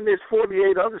 But then there's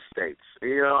 48 other states.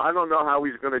 I don't know how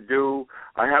he's going to do.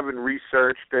 I haven't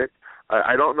researched it.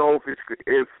 I don't know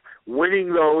if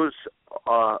winning those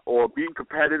or being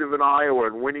competitive in Iowa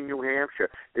and winning New Hampshire,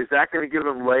 is that going to give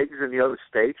him legs in the other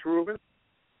states, Ruben?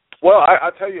 Well,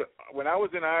 I'll tell you, when I was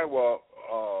in Iowa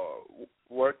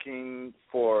working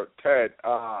for Ted,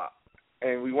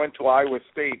 and we went to Iowa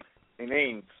State in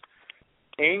Ames.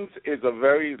 Ames is a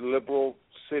very liberal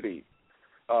city,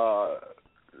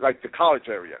 like the college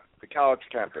area, the college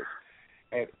campus.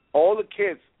 and all the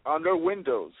kids on their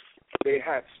windows, they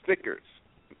had stickers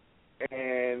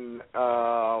and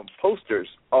posters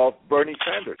of Bernie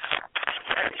Sanders.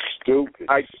 Stupid.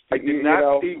 I did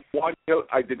not see one.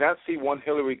 I did not see one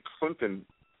Hillary Clinton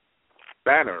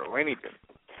banner or anything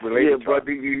related to but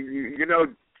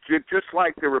just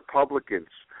like the Republicans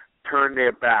turn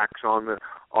their backs on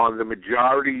the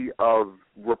majority of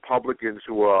Republicans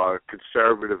who are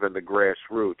conservative and the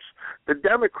grassroots, the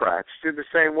Democrats in the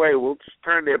same way will just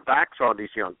turn their backs on these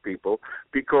young people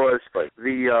because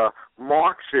the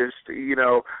Marxists,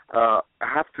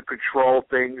 have to control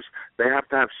things. They have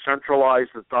to have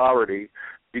centralized authority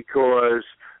because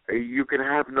you can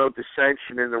have no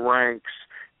dissension in the ranks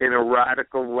in a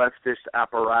radical leftist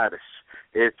apparatus.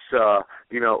 It's,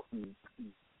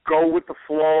 go with the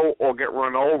flow or get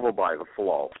run over by the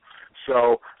flow.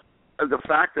 So the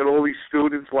fact that all these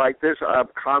students like this, I'm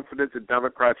confident the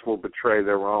Democrats will betray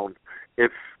their own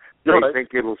if they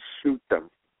think it'll suit them.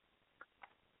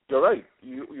 You're right.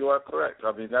 You are correct.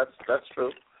 I mean, that's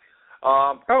true.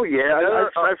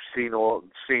 I've seen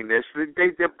this.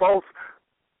 They're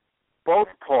both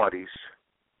parties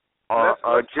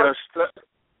are just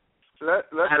out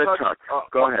of touch.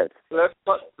 Go ahead.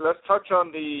 Let's touch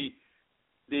on the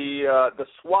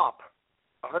swap,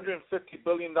 $150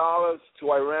 billion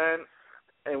to Iran,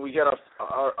 and we get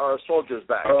our soldiers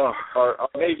back. Our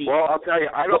Navy. Well, I'll tell you,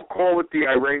 I don't call it the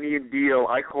Iranian deal.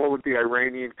 I call it the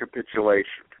Iranian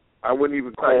capitulation. I wouldn't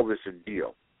even call this a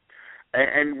deal.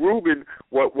 And Ruben,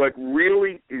 what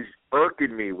really is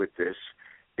irking me with this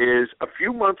is a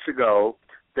few months ago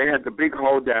they had the big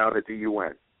hoedown at the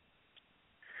UN.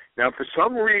 Now, for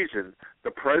some reason,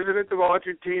 the president of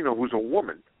Argentina, who's a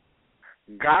woman,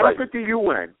 got up at the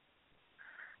UN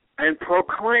and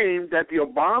proclaimed that the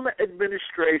Obama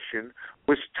administration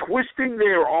was twisting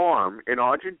their arm in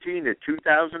Argentina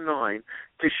 2009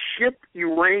 to ship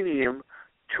uranium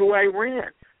to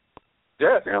Iran.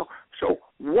 Yes. Now, so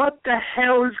what the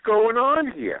hell is going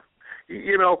on here?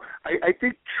 I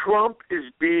think Trump is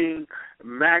being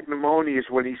magnanimous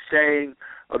when he's saying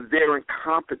they're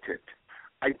incompetent.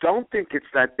 I don't think it's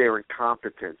that they're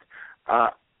incompetent.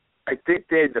 I think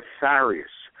they're nefarious.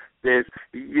 There's,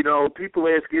 people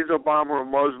ask, is Obama a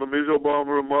Muslim? Is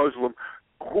Obama a Muslim?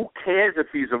 Who cares if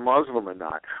he's a Muslim or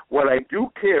not? What I do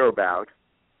care about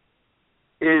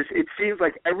is it seems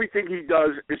like everything he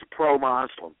does is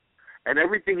pro-Muslim, and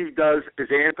everything he does is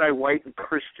anti-white and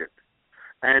Christian.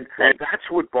 And that's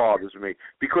what bothers me,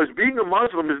 because being a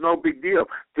Muslim is no big deal.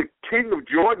 The king of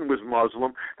Jordan was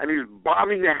Muslim, and he's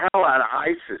bombing the hell out of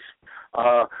ISIS.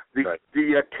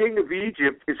 The king of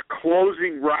Egypt is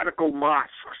closing radical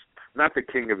mosques. Not the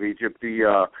king of Egypt,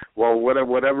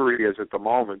 whatever he is at the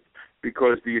moment,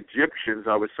 because the Egyptians,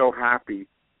 I was so happy,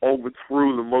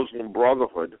 overthrew the Muslim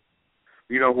Brotherhood,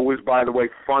 who was, by the way,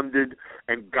 funded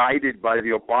and guided by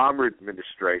the Obama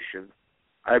administration.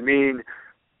 I mean,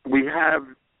 you have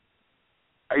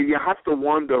to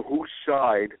wonder whose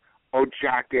side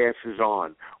jackass is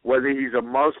on, whether he's a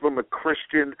Muslim, a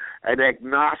Christian, an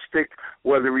agnostic,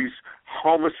 whether he's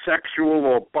homosexual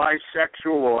or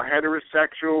bisexual or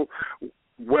heterosexual,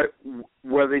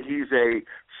 whether he's a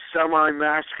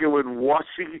semi-masculine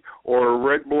wussy or a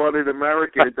red-blooded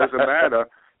American, it doesn't matter.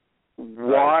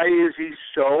 Why is he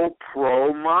so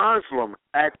pro-Muslim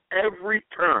at every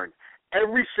turn?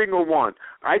 Every single one.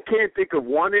 I can't think of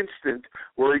one instant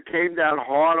where he came down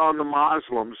hard on the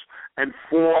Muslims and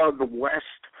for the West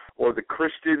or the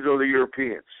Christians or the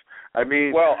Europeans. I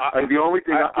mean, the only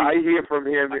thing I hear from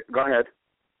him. Go ahead.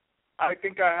 I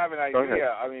think I have an idea.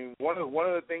 I mean, one of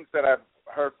the things that I've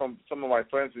heard from some of my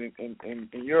friends in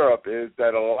Europe is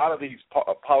that a lot of these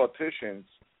politicians,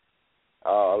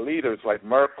 leaders like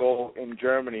Merkel in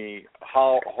Germany,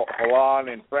 Hollande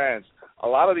in France, a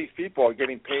lot of these people are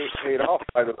getting paid off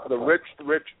by the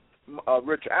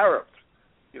rich Arabs,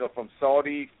 from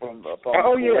Saudi, from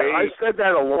Kuwait. I said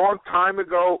that a long time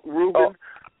ago, Ruben,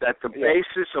 that the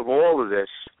basis of all of this,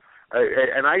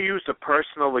 and I used a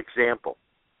personal example.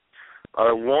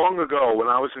 Long ago, when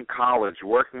I was in college,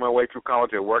 working my way through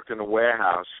college, I worked in a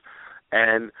warehouse,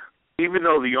 and even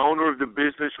though the owner of the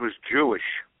business was Jewish,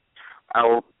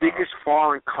 our biggest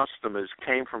foreign customers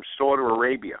came from Saudi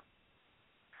Arabia.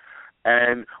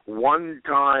 And one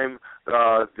time,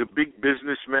 the big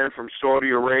businessmen from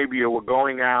Saudi Arabia were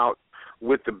going out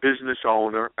with the business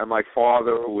owner, and my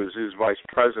father, who was his vice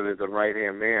president and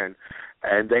right-hand man,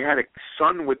 and they had a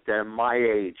son with them my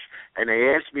age, and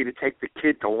they asked me to take the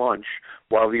kid to lunch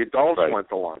while the adults went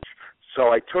to lunch. So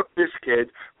I took this kid,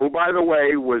 who, by the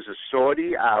way, was a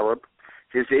Saudi Arab.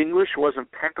 His English was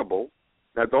impeccable.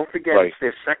 Now, don't forget, it's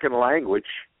their second language.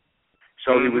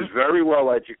 So he was very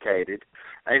well educated,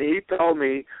 and he told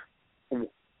me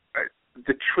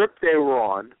the trip they were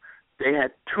on, they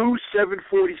had 2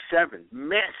 747,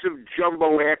 massive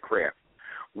jumbo aircraft.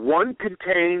 One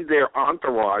contained their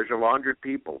entourage of 100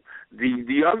 people.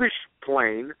 The other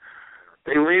plane,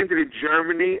 they landed in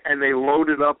Germany and they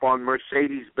loaded up on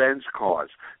Mercedes-Benz cars.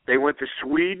 They went to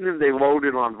Sweden and they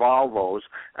loaded on Volvos.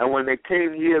 And when they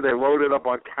came here, they loaded up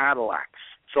on Cadillacs.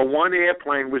 So one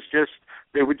airplane was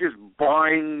they were just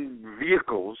buying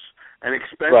vehicles and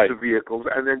expensive vehicles,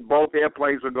 and then both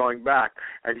airplanes were going back.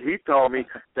 And he told me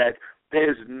that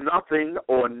there's nothing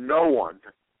or no one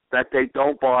that they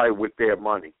don't buy with their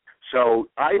money. So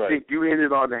I think you hit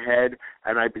it on the head,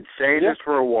 and I've been saying this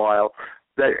for a while,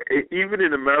 that even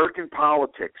in American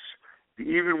politics,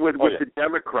 even with the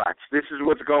Democrats, this is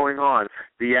what's going on.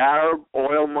 The Arab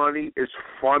oil money is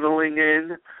funneling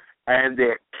in, and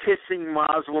they're kissing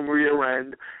Muslim rear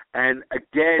end. And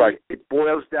again, it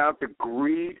boils down to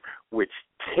greed, which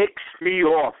ticks me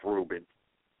off, Ruben.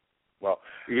 Well,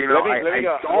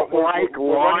 I don't like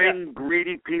lying,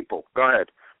 greedy people. Go ahead.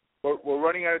 We're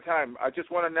running out of time. I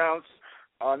just want to announce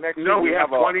next week. No, we have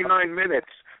 29 minutes.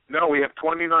 No, we have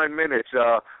 29 minutes.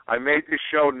 I made this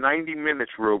show 90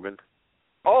 minutes, Ruben.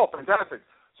 Oh, fantastic.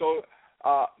 So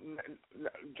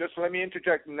just let me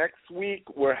interject. Next week,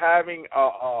 we're having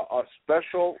a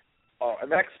special,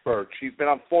 an expert. She's been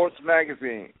on Forbes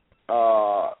magazine.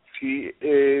 She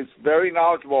is very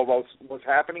knowledgeable about what's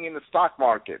happening in the stock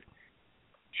market.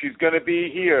 She's going to be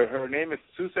here. Her name is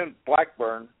Susan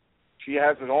Blackburn. She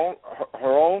has her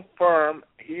own firm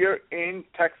here in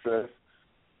Texas,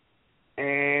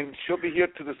 and she'll be here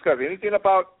to discuss anything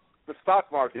about the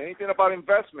stock market, anything about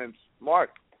investments.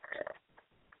 Mark,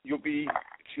 she'll be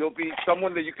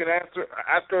someone that you can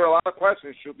ask her a lot of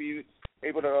questions. She'll be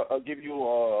able to give you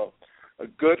a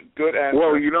good answer.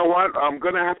 Well, you know what? I'm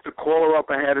going to have to call her up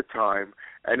ahead of time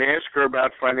and ask her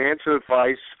about financial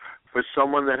advice for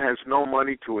someone that has no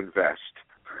money to invest.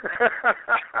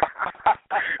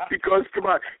 Because, come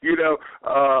on,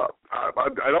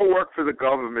 I don't work for the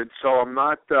government, so I'm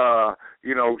not,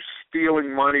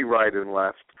 stealing money right and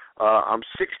left. I'm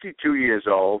 62 years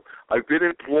old. I've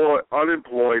been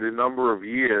unemployed a number of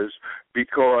years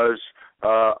because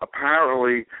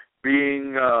apparently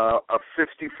being a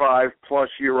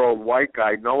 55-plus-year-old white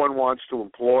guy, no one wants to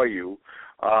employ you.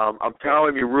 I'm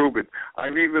telling you, Ruben,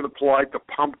 I've even applied to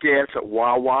pump gas at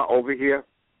Wawa over here.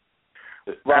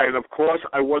 Right. And, of course,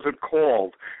 I wasn't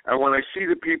called. And when I see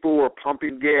the people who are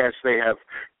pumping gas, they have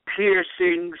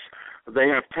piercings, they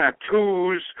have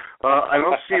tattoos. I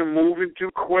don't see them moving too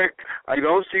quick. I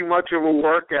don't see much of a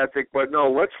work ethic. But,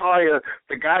 no, let's hire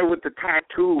the guy with the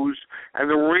tattoos and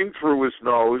the ring through his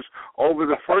nose over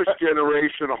the first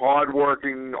generation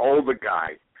hardworking older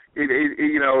guy.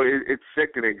 It's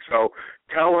sickening. So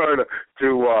tell her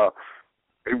to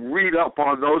read up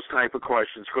on those type of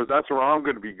questions, because that's where I'm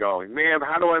going to be going. Man,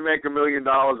 how do I make $1 million if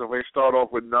I start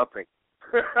off with nothing?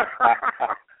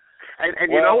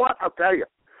 and you know what? I'll tell you.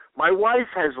 My wife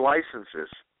has licenses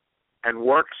and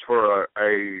works for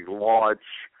a large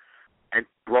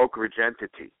brokerage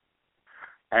entity.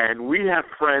 And we have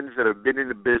friends that have been in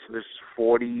the business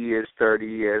 40 years, 30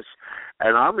 years,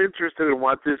 and I'm interested in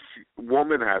what this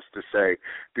woman has to say,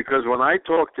 because when I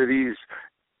talk to these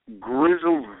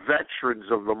grizzled veterans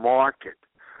of the market,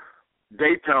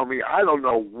 they tell me, I don't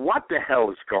know what the hell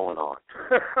is going on.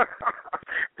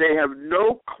 They have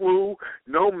no clue,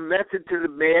 no method to the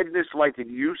madness like it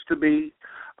used to be.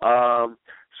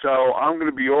 So I'm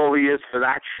going to be all ears for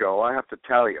that show, I have to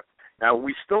tell you. Now,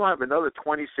 we still have another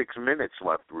 26 minutes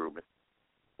left, Ruben.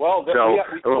 Well,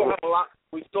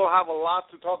 we still have a lot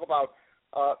to talk about.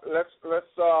 Let's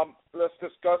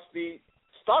discuss the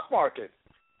stock market.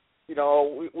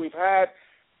 We've had,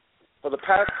 for the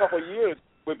past couple of years,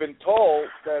 we've been told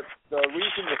that the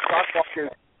reason the stock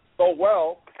market is so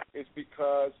well is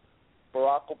because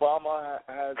Barack Obama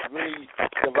has really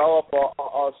developed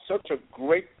such a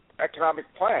great economic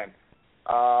plan.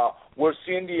 We're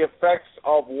seeing the effects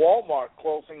of Walmart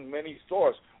closing many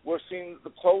stores. We're seeing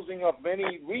the closing of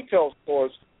many retail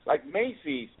stores like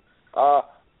Macy's.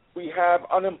 We have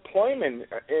unemployment,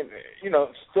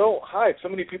 still high. So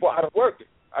many people out of work,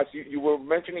 as you were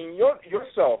mentioning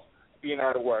yourself being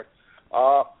out of work.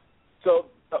 So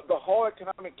the whole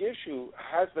economic issue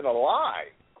has been a lie,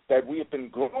 that we have been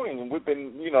growing, and we've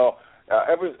been,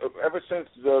 ever since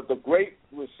the Great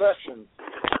Recession,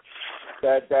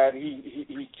 that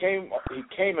he came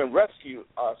and rescued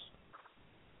us.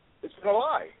 It's been a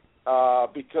lie.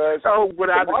 because... Oh,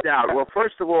 without a doubt. Well,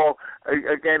 first of all,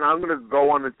 again, I'm going to go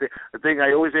on the thing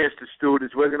I always ask the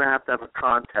students. We're going to have a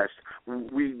contest.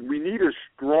 We need a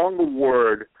stronger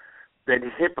word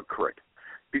than hypocrite.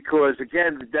 Because,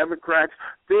 again, the Democrats,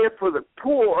 they're for the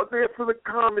poor, they're for the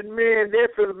common man, they're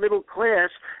for the middle class,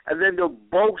 and then they'll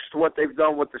boast what they've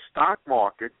done with the stock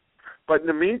market. But in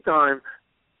the meantime,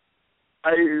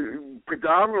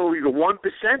 predominantly the 1%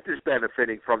 is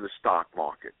benefiting from the stock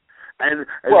market. And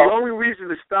the only reason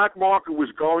the stock market was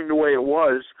going the way it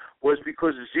was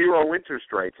because of zero interest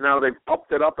rates. Now, they've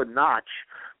upped it up a notch,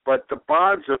 but the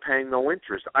bonds are paying no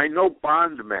interest. I know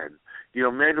bondmen.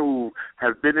 Men who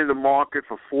have been in the market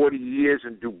for 40 years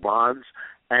and do bonds,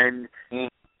 and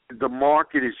the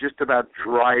market is just about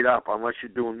dried up unless you're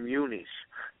doing munis,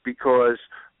 because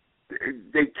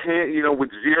they can't, with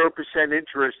 0%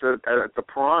 interest at the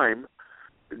prime,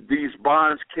 these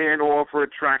bonds can't offer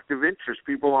attractive interest.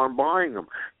 People aren't buying them.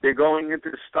 They're going into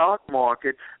the stock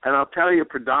market, and I'll tell you,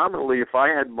 predominantly, if I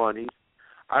had money,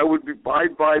 I would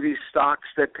buy these stocks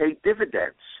that pay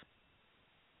dividends,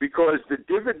 because the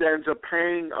dividends are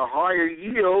paying a higher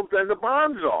yield than the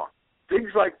bonds are.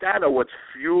 Things like that are what's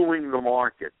fueling the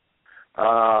market.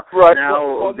 Right.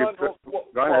 Now,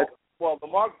 go ahead. Well,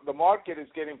 the market is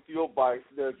getting fueled by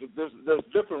there's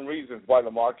different reasons why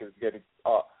the market is getting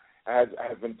has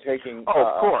been taking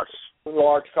of course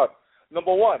large cuts.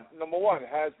 Number one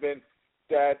has been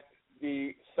that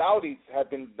the Saudis have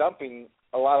been dumping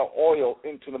a lot of oil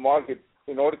into the market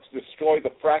in order to destroy the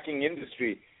fracking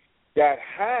industry that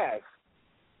has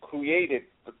created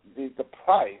the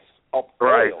price of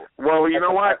right. oil. Well, you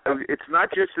know what? It's not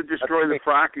just to destroy the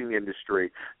fracking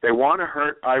industry. They want to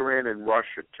hurt Iran and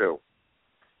Russia, too.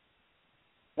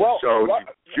 Well, so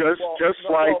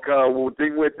the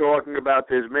thing we're talking about,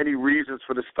 there's many reasons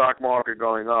for the stock market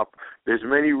going up. There's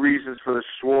many reasons for the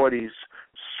Saudis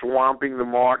swamping the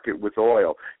market with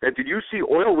oil. And did you see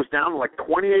oil was down like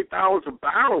 $28 a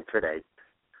barrel today?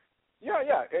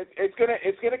 Yeah. It's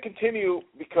gonna continue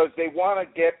because they want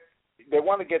to get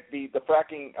the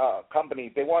fracking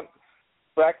companies. They want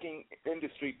fracking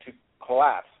industry to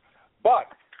collapse. But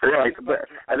right,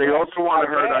 and they also want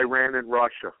to hurt Iran and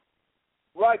Russia.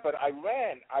 Right, but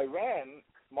Iran,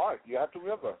 Mark, you have to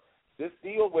remember this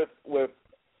deal with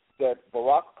that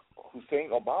Barack Hussein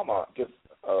Obama just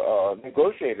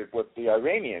negotiated with the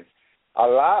Iranians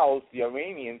allows the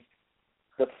Iranians,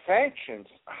 the sanctions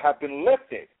have been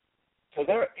lifted. So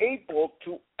they're able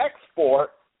to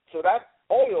export, so that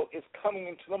oil is coming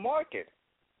into the market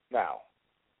now.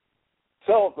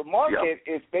 So the market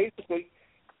is basically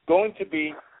going to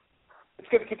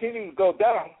continue to go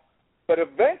down, but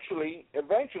eventually,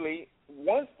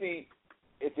 once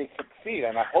if they succeed,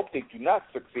 and I hope they do not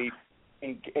succeed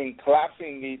in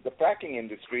collapsing the fracking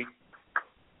industry,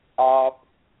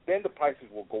 then the prices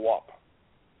will go up.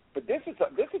 But this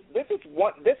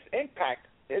impact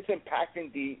is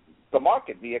impacting the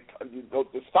market, the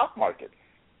stock market,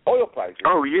 oil prices.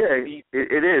 Oh yeah,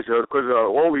 it is because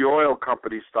all the oil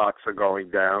company stocks are going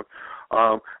down,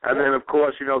 and then of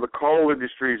course the coal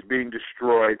industry is being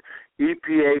destroyed.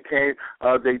 EPA came,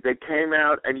 they came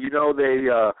out and they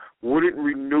wouldn't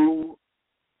renew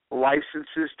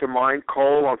licenses to mine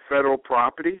coal on federal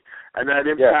property, and that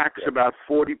impacts about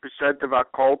 40% of our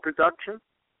coal production.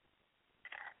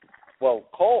 Well,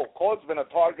 coal has been a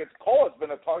target. Coal has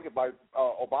been a target by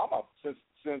Obama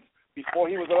since before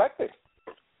he was elected.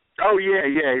 Oh yeah,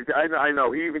 I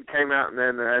know. He even came out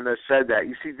and said that.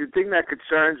 You see, the thing that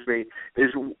concerns me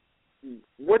is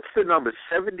what's the number?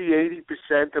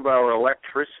 70-80% of our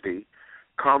electricity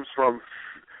comes from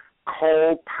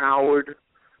coal-powered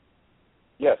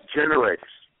generators.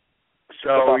 So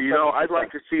I'd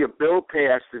like to see a bill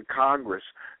passed in Congress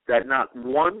that not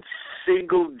one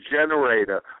single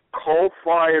generator,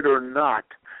 coal-fired or not,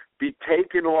 be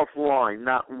taken offline,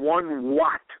 not 1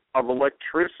 watt of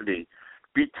electricity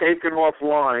be taken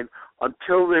offline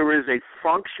until there is a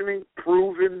functioning,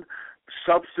 proven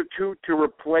substitute to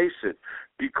replace it.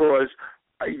 Because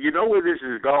you know where this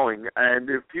is going, and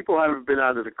if people haven't been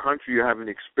out of the country, you haven't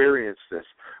experienced this.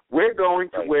 We're going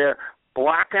to where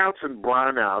blackouts and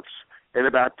brownouts in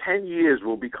about 10 years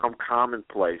will become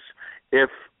commonplace if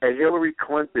a Hillary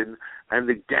Clinton and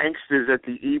the gangsters at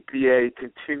the EPA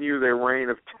continue their reign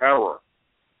of terror.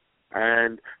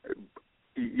 And,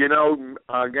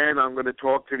 again, I'm going to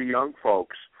talk to the young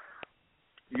folks.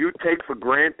 You take for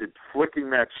granted flicking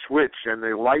that switch and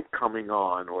the light coming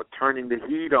on or turning the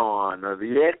heat on or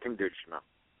the air conditioner.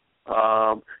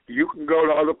 You can go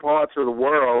to other parts of the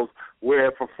world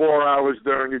where for 4 hours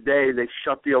during the day they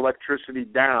shut the electricity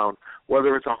down,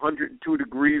 whether it's 102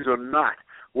 degrees or not.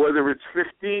 whether it's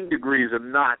 15 degrees or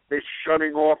not, they're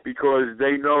shutting off because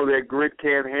they know their grid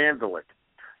can't handle it.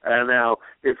 And now,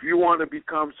 if you want to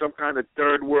become some kind of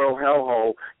third world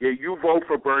hellhole, you vote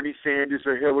for Bernie Sanders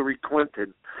or Hillary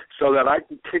Clinton so that I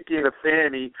can kick you in the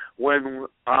fanny when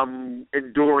I'm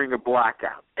enduring a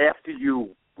blackout. After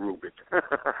you, Ruben.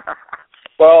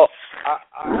 Well,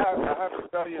 I have to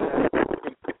tell you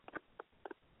that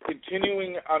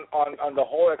continuing on the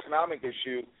whole economic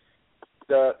issue,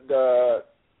 the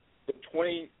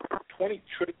 $20 trillion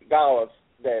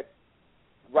that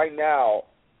right now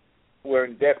we're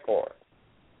in debt for.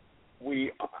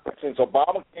 Since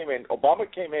Obama came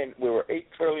in, we were $8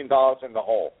 trillion in the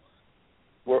hole.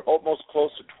 We're almost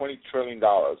close to $20 trillion.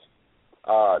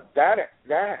 That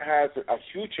has a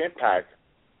huge impact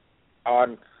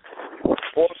on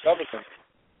foreign governments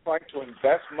trying to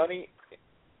invest money,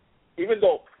 even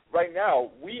though right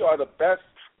now we are the best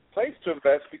place to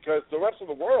invest because the rest of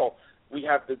the world, we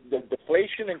have the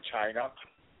deflation in China.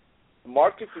 The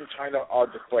markets in China are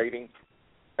deflating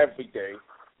every day.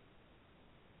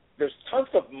 There's tons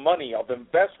of money, of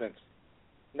investments,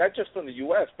 not just from the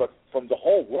U.S., but from the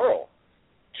whole world.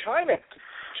 China,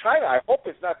 I hope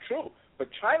it's not true, but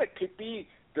China could be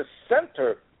the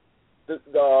center,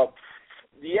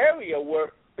 the area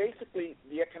where basically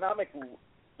the economic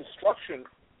destruction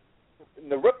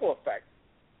and the ripple effect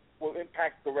will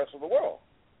impact the rest of the world.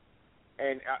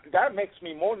 And that makes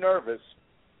me more nervous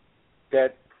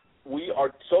that we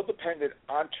are so dependent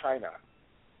on China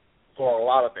for a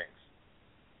lot of things.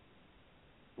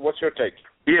 What's your take?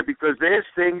 Yeah, because there's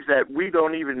things that we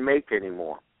don't even make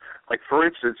anymore. Like, for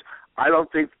instance, I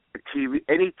don't think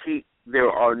there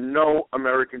are no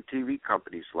American TV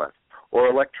companies left or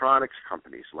electronics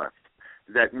companies left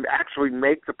that actually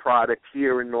make the product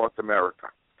here in North America.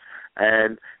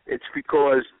 And it's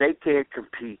because they can't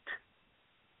compete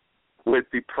with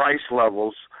the price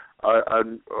levels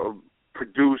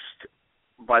produced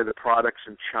by the products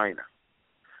in China.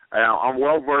 Now, I'm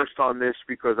well versed on this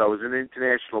because I was in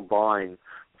international buying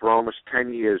for almost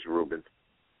 10 years, Ruben.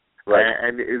 Right.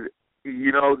 And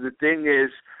the thing is,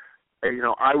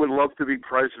 I would love to be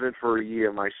president for a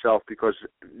year myself because,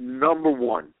 number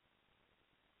one,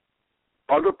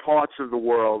 other parts of the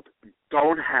world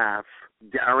don't have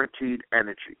guaranteed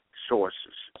energy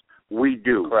sources. We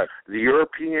do. Correct. The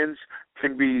Europeans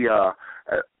can be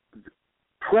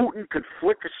Putin could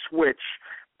flick a switch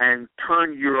and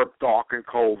turn Europe dark and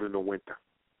cold in the winter.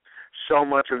 So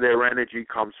much of their energy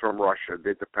comes from Russia.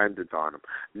 They're dependent on them.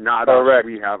 Not Correct. us.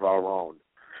 We have our own.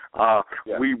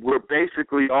 Yeah. We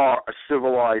basically are a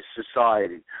civilized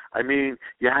society. I mean,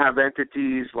 you have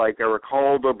entities like Eric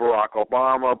Holder, Barack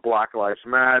Obama, Black Lives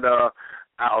Matter,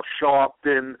 Al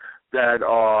Sharpton that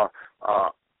are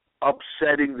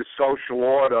upsetting the social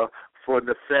order for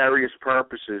nefarious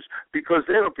purposes because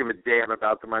they don't give a damn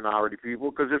about the minority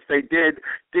people. Because if they did,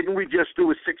 didn't we just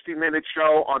do a 60-minute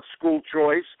show on school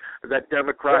choice that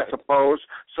Democrats oppose?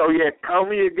 So, tell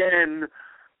me again,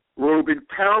 Ruben,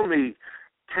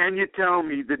 can you tell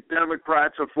me that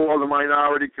Democrats are for the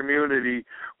minority community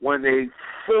when they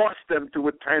force them to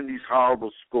attend these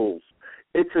horrible schools?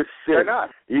 It's a sin. They're not.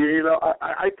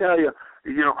 I tell you,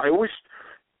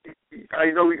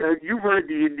 I know you've heard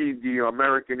the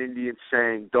American Indian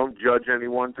saying, "Don't judge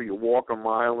anyone till you walk a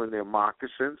mile in their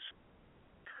moccasins."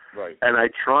 Right. And I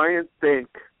try and think,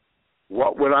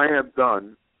 what would I have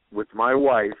done with my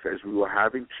wife as we were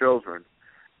having children,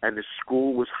 and the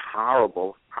school was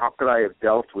horrible? How could I have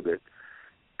dealt with it?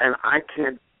 And I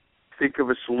can't think of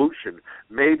a solution.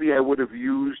 Maybe I would have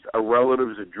used a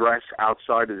relative's address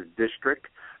outside of the district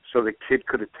so the kid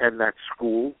could attend that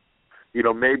school.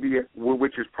 Maybe,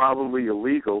 which is probably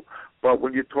illegal, but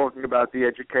when you're talking about the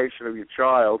education of your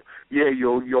child,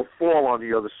 you'll fall on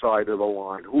the other side of the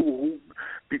line. Who?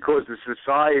 Because the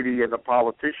society and the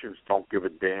politicians don't give a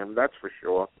damn, that's for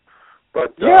sure.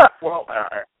 But,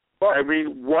 I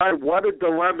mean, what a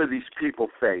dilemma these people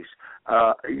face.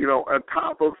 On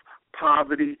top of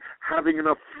poverty, having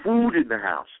enough food in the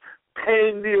house,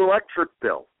 paying the electric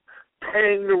bill,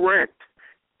 paying the rent,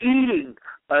 eating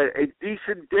a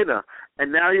decent dinner, and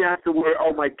now you have to worry,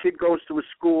 my kid goes to a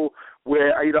school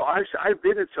where, I've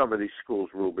been in some of these schools,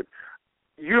 Ruben.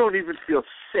 You don't even feel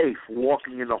safe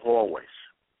walking in the hallways.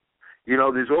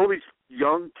 There's all these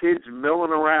young kids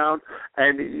milling around,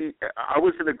 and I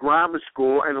was in a grammar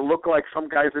school, and it looked like some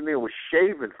guys in there were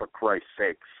shaving, for Christ's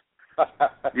sakes. I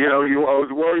was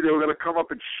worried they were going to come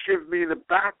up and shiv me in the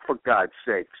back, for God's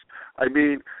sakes. I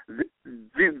mean,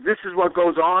 this is what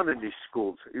goes on in these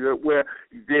schools, where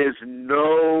there's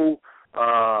no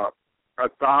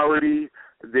authority,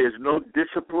 there's no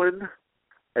discipline,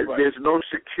 Right. There's no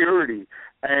security.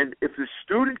 And if the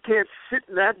student can't sit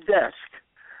in that desk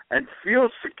and feel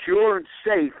secure and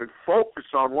safe and focus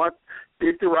on what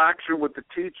interaction with the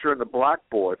teacher and the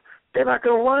blackboard, they're not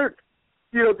going to learn.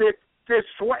 You know, they're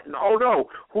sweating. Oh, no,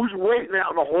 who's waiting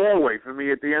out in the hallway for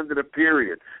me at the end of the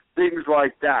period? Things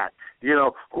like that. You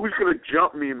know, who's going to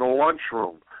jump me in the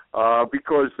lunchroom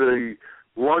because the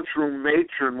lunchroom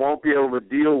matron won't be able to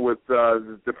deal with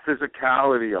the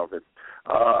physicality of it.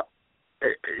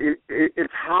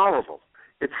 It's horrible.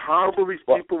 It's horrible these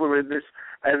people are in this,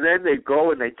 and then they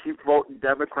go and they keep voting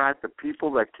Democrat, the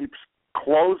people that keep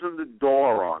closing the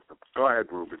door on them. Go ahead,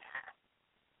 Ruben.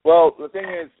 Well, the thing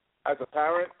is, as a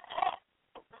parent,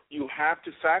 you have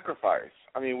to sacrifice.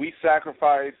 I mean, we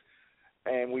sacrificed,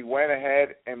 and we went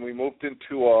ahead and we moved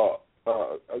into a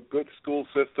good school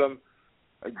system,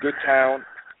 a good town,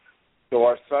 so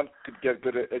our son could get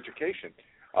good education.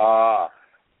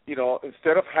 You know,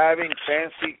 instead of having a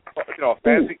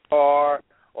fancy car,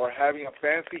 or having a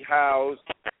fancy house,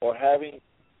 or having,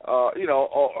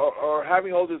 or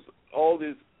having all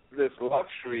this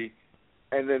luxury,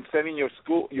 and then sending your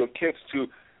kids to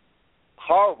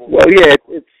horrible. Well, yeah,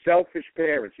 it's selfish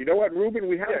parents. You know what, Ruben?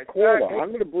 We have a caller. Exactly. I'm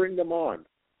going to bring them on.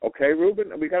 Okay,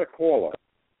 Ruben? We got a caller.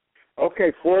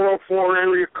 Okay, 404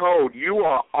 area code. You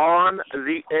are on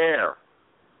the air.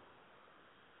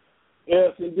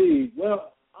 Yes, indeed.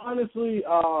 Well, honestly,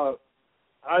 I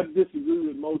disagree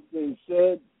with most things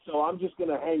said, so I'm just going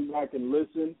to hang back and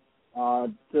listen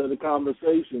to the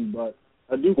conversation. But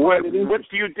I do find it interesting. What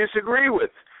do you disagree with?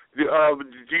 Do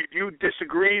you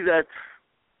disagree that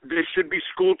there should be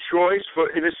school choice for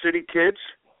inner city kids?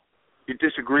 You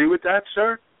disagree with that,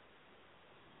 sir?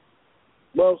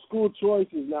 Well, school choice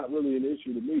is not really an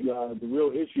issue to me. The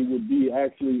real issue would be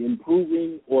actually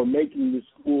improving or making the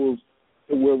schools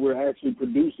to where we're actually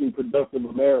producing productive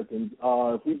Americans.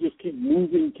 If we just keep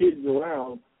moving kids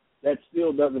around, that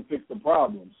still doesn't fix the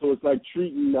problem. So it's like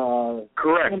treating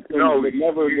correct. No,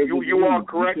 you are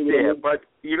correct there. But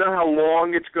you know how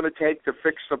long it's going to take to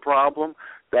fix the problem?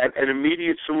 That an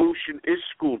immediate solution is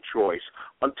school choice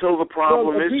until the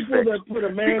problem is fixed.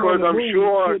 Because I'm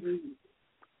sure.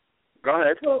 Go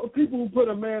ahead. Well, people who put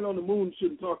a man on the moon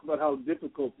shouldn't talk about how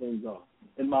difficult things are,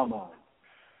 in my mind.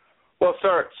 Well,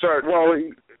 sir. Well,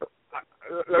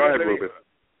 go ahead, Ruben.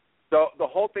 The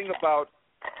whole thing about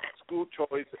school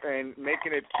choice and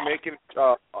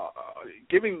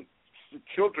giving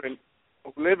children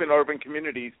who live in urban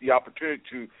communities the opportunity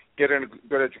to get a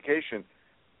good education,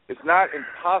 it's not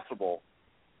impossible,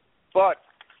 but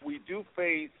we do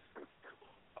face.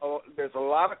 There's a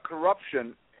lot of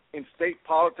corruption in state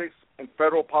politics and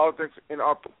federal politics. In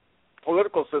our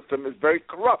political system is very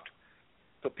corrupt,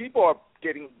 so people are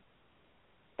getting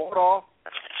bought off,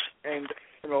 and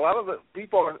a lot of the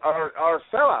people are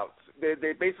sellouts.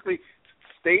 They basically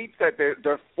state that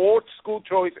they're for school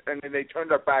choice, and then they turn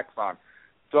their backs on.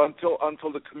 So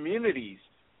until the communities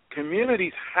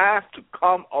have to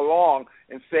come along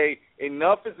and say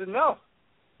enough is enough.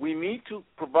 We need to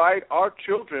provide our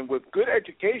children with good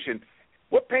education.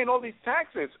 We're paying all these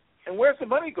taxes, and where's the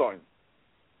money going?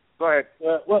 Go ahead.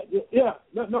 No,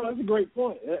 that's a great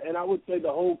point. And I would say the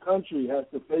whole country has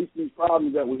to face these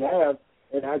problems that we have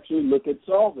and actually look at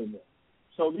solving them.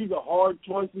 So these are hard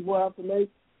choices we'll have to make.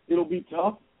 It'll be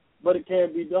tough, but it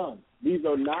can be done. These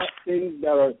are not things that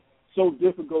are so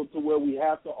difficult to where we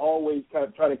have to always kind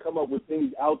of try to come up with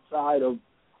things outside of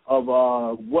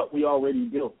what we already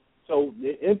built. So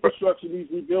the infrastructure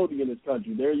needs rebuilding in this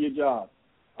country. They're your job.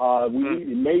 We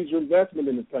need a major investment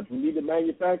in this country. We need to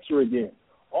manufacture again.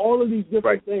 All of these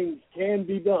different things can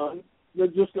be done. They're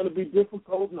just going to be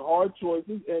difficult and hard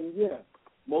choices. And, yeah,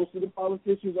 most of the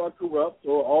politicians are corrupt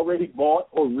or already bought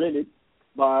or rented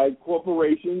by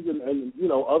corporations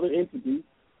and other entities.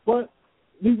 But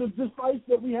these are just fights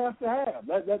that we have to have.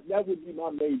 That would be my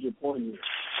major point here.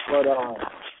 But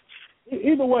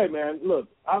either way, man, look,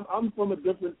 I'm from a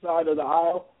different side of the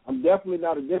aisle. I'm definitely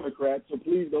not a Democrat, so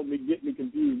please don't get me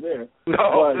confused there.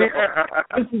 No.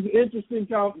 But this is interesting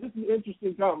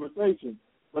conversation.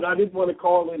 But I didn't want to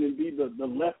call in and be the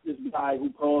leftist guy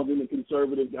who calls in the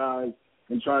conservative guys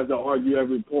and tries to argue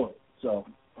every point. So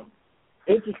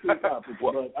interesting topic.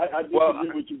 But I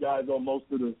disagree with you guys on most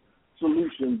of the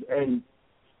solutions. And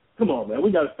come on, man,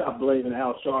 we got to stop blaming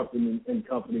Al Sharpton and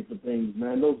company for things,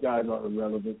 man. Those guys are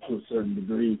irrelevant to a certain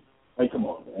degree. Hey, come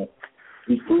on, man.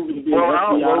 He's proven to be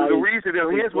the reason is,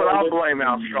 here's what I'll blame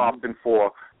Al Sharpton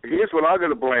for. Here's what I'm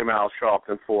going to blame Al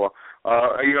Sharpton for.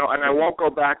 And I won't go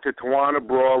back to Tawana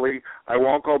Brawley. I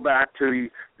won't go back to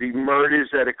the murders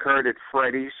that occurred at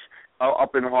Freddy's.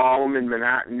 up in Harlem, in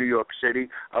Manhattan, New York City.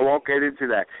 I won't get into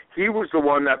that. He was the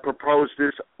one that proposed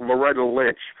this Loretta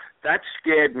Lynch. That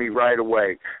scared me right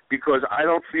away because I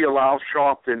don't feel Al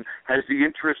Sharpton has the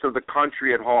interest of the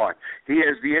country at heart. He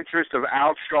has the interest of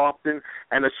Al Sharpton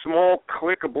and a small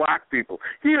clique of black people.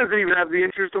 He doesn't even have the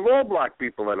interest of all black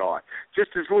people at heart.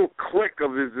 Just his little clique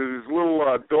of his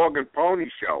little dog and pony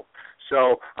show.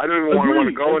 So I don't even want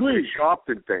to go into the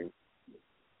Sharpton thing.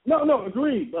 No,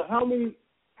 agreed. But how many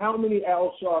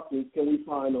Al Sharptons can we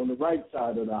find on the right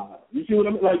side of the aisle? You see what I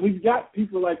mean? Like, we've got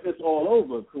people like this all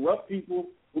over, corrupt people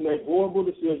who make horrible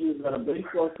decisions that are based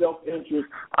on self-interest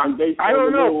and based on... I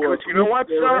don't know, but you know what,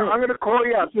 sir? I'm going to call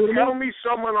you out. Tell me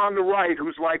someone on the right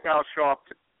who's like Al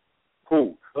Sharpton.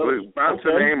 Who? Bounce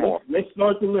a name off. Let's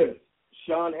start the list.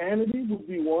 Sean Hannity would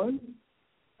be one.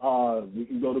 We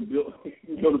can go to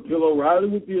Bill O'Reilly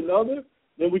would be another.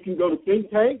 Then we can go to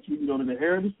think tanks. We can go to the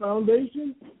Heritage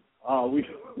Foundation. We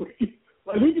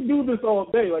can do this all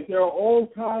day. Like, there are all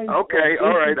kinds. Okay,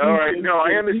 all right. No,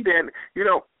 I understand. You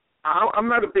know, I'm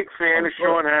not a big fan of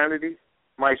Sean Hannity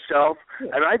myself,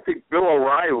 and I think Bill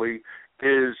O'Reilly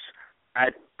is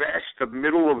at best the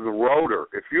middle of the roader.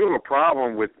 If you have a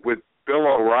problem with Bill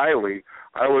O'Reilly,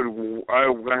 I'm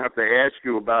going to have to ask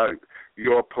you about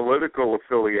your political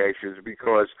affiliations,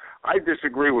 because I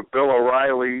disagree with Bill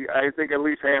O'Reilly, I think, at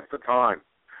least half the time.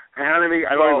 Hannity,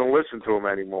 I don't even listen to him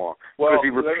anymore because he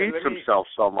repeats himself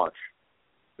so much.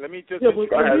 Let me just.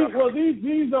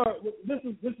 These are. This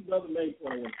is the other main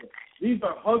point I want to say. These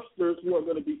are hucksters who are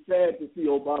going to be sad to see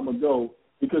Obama go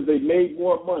because they made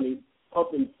more money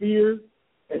pumping fear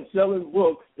and selling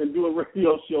books and doing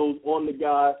radio shows on the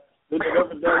guy than they've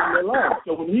ever done in their life.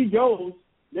 So when he goes,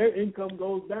 their income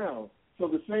goes down. So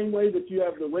the same way that you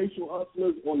have the racial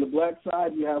hustlers on the black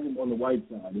side, you have them on the white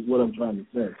side, is what I'm trying to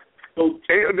say. So,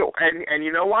 and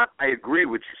you know what? I agree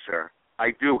with you, sir.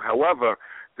 I do. However,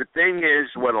 the thing is,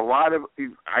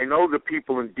 I know the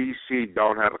people in D.C.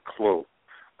 don't have a clue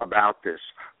about this,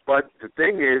 but the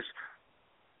thing is,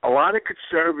 a lot of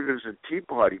conservatives and Tea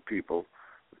Party people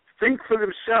think for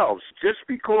themselves. Just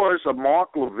because a Mark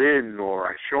Levin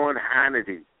or a Sean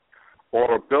Hannity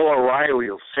or a Bill O'Reilly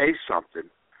will say something,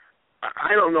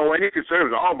 I don't know any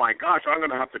conservatives, oh my gosh, I'm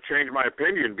going to have to change my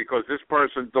opinion because this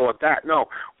person thought that. No,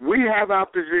 we have our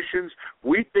positions,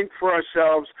 we think for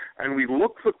ourselves, and we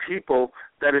look for people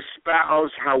that espouse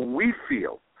how we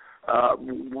feel.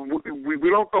 We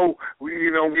don't go, we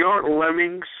aren't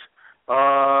lemmings, we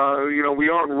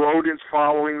aren't rodents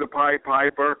following the Pied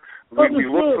Piper. We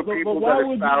look for people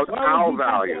that espouse our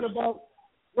values.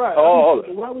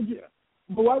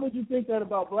 But why would you think that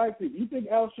about black people? You think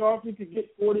Al Sharpton could get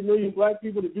 40 million black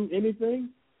people to do anything?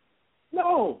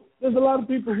 No. There's a lot of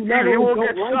people who not only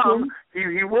don't like him.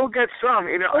 He will get some.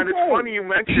 And it's funny you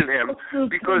mention him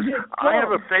because I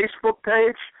have a Facebook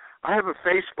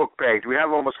page. We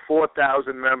have almost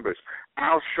 4,000 members.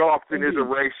 Al Sharpton is a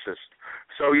racist.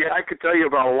 So, yeah, I could tell you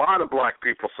about a lot of black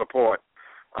people support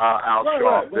Al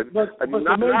Sharpton. But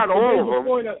not all of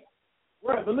them.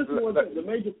 But listen to one thing. The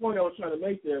major point I was trying to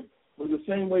make there was the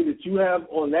same way that you have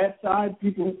on that side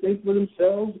people who think for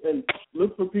themselves and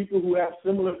look for people who have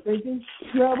similar thinking,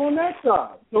 you have on that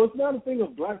side. So it's not a thing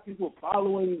of black people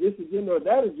following this agenda or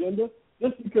that agenda.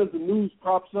 Just because the news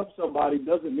props up somebody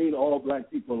doesn't mean all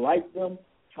black people like them,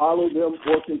 follow them,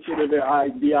 or consider their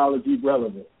ideology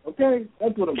relevant. Okay?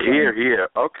 That's what I'm saying. Here.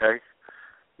 Okay.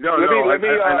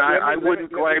 I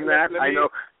wouldn't claim that. I know.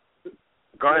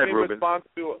 Go ahead, Ruben.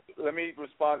 Let me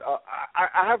respond.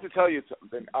 I have to tell you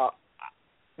something.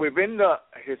 Within the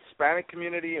Hispanic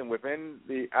community and within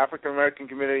the African American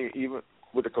community, even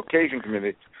with the Caucasian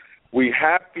community, we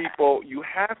have people.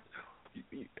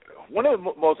 One of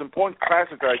the most important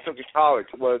classes that I took in college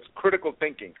was critical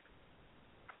thinking,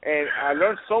 and I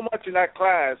learned so much in that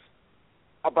class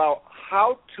about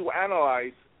how to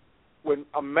analyze when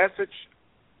a message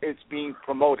is being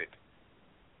promoted.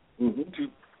 Mm-hmm. To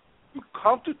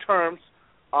come to terms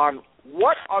on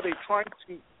what are they trying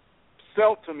to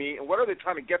sell to me and what are they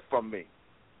trying to get from me.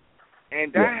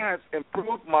 And that has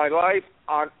improved my life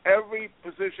on every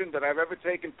position that I've ever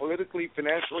taken, politically,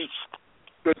 financially,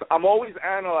 because I'm always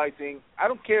analyzing. I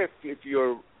don't care if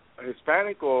you're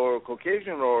Hispanic or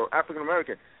Caucasian or African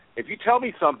American. If you tell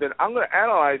me something, I'm going to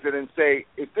analyze it and say,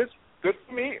 is this good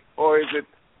for me or is it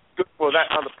good for that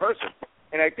other person?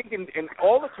 And I think in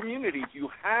all the communities, you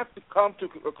have to come to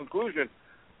a conclusion.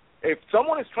 If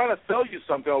someone is trying to sell you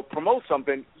something or promote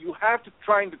something, you have to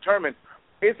try and determine,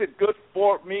 is it good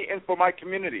for me and for my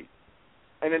community?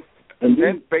 And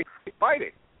then basically fight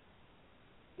it.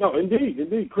 No, indeed.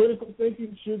 Critical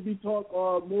thinking should be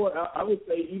taught more, I would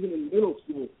say, even in middle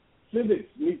school. civics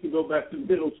needs to go back to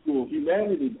middle school,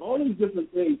 humanities, all these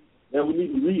different things that we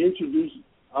need to reintroduce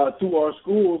to our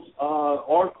schools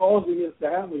are causing us to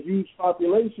have a huge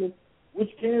population, which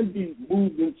can be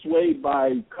moved and swayed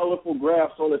by colorful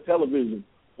graphs on the television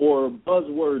or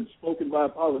buzzwords spoken by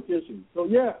politicians. So,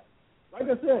 yeah, like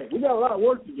I said, we got a lot of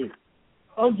work to do.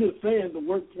 I'm just saying the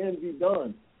work can be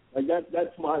done. Like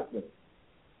that's my thing.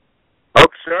 Oh,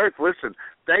 sir, listen,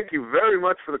 thank you very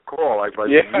much for the call. I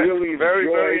really very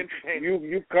enjoyed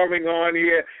you coming on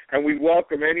here, and we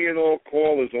welcome any and all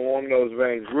callers along those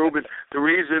veins. Ruben, the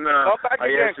reason I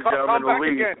asked the gentleman to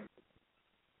leave.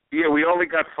 Yeah, we only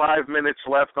got 5 minutes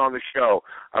left on the show.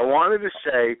 I wanted to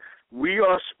say we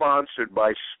are sponsored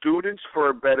by Students for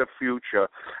a Better Future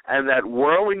and that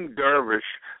whirling dervish,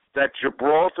 that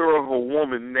Gibraltar of a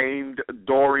woman named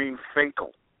Doreen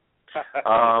Finkel.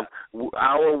 Our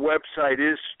website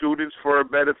is Students for a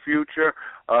Better Future.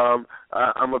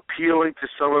 I'm appealing to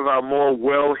some of our more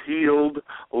well-heeled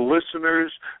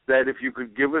listeners that if you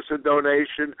could give us a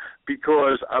donation,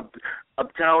 because I'm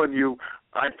telling you,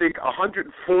 I think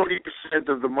 140%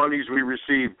 of the monies we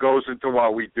receive goes into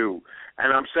what we do.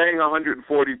 And I'm saying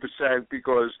 140%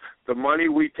 because the money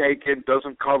we take in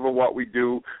doesn't cover what we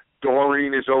do.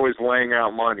 Doreen is always laying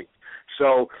out money.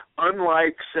 So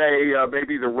unlike, say,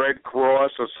 maybe the Red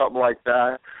Cross or something like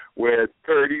that, where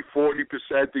 30,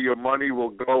 40% of your money will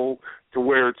go to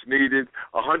where it's needed,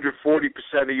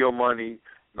 140% of your money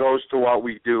goes to what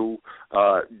we do.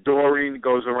 Doreen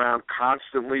goes around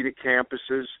constantly to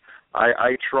campuses.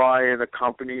 I try and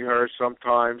accompany her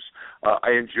sometimes.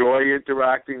 I enjoy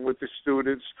interacting with the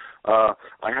students. I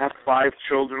have 5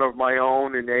 children of my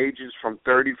own in ages from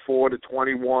 34 to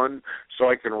 21, so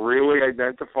I can really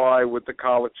identify with the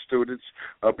college students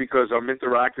because I'm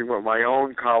interacting with my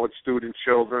own college student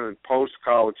children and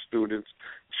post-college students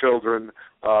children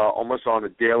almost on a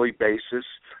daily basis,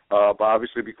 but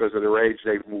obviously because of their age,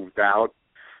 they've moved out.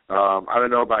 I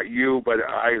don't know about you, but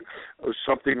it was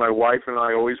something my wife and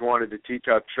I always wanted to teach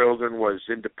our children was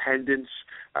independence,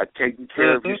 taking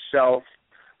care of yourself.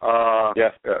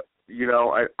 You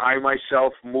know, I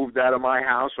myself moved out of my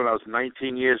house when I was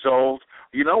 19 years old.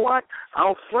 You know what?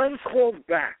 Our friend called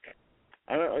back.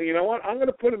 You know what? I'm going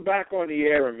to put him back on the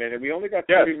air a minute. We only got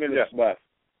 30 minutes left.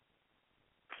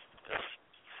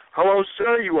 Hello,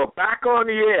 sir. You are back on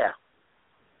the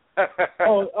air.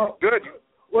 Good.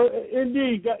 Well,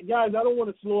 indeed, guys, I don't want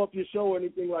to slow up your show or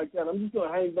anything like that. I'm just going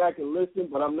to hang back and listen,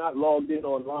 but I'm not logged in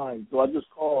online, so I just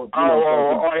called.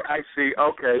 I see.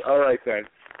 Okay, all right then.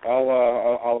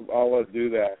 I'll do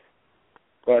that.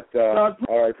 But all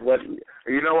right,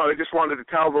 you know what? I just wanted to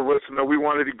tell the listener we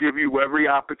wanted to give you every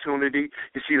opportunity.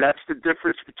 You see, that's the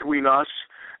difference between us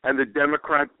and the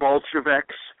Democrat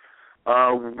Bolsheviks.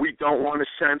 We don't want to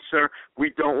censor.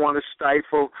 We don't want to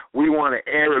stifle. We want to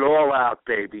air it all out,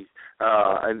 baby.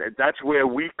 And that's where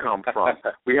we come from.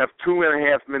 We have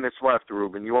 2.5 minutes left,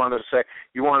 Ruben. You want to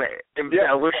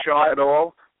embellish it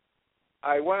all?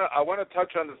 I want to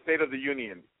touch on the State of the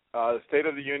Union. The State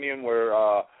of the Union, where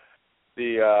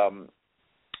we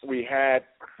had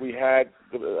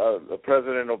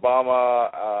President Obama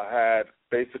had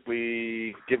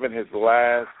basically given his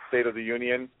last State of the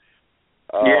Union.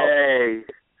 Yay!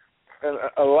 And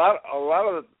a lot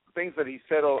of the things that he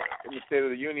said in the State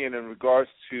of the Union in regards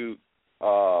to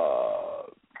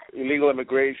illegal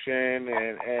immigration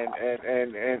and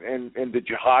the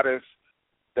jihadists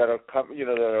that are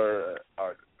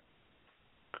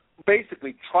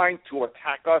basically trying to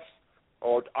attack us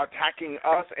or attacking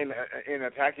us and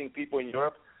attacking people in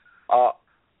Europe,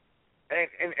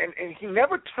 and he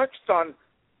never touched on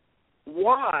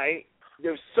why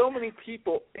there's so many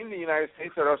people in the United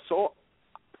States that are so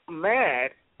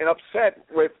mad and upset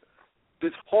with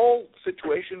this whole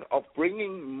situation of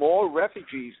bringing more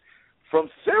refugees from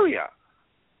Syria.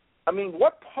 I mean,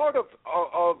 what part of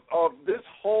this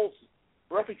whole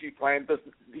refugee plan does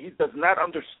not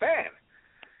understand?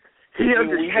 He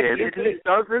understands it. He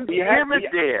doesn't give a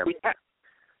damn.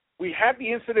 We had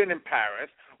the incident in Paris.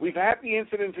 We've had the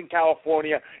incidents in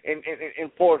California,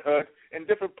 in Fort Hood, in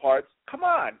different parts. Come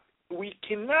on. We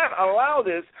cannot allow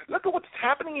this. Look at what's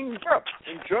happening in Europe,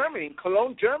 in Germany, in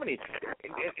Cologne, Germany.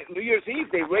 In New Year's Eve,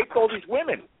 they raped all these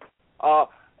women.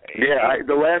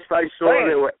 The last I saw,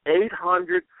 there were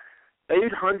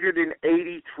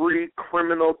 883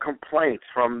 criminal complaints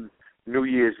from New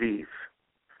Year's Eve.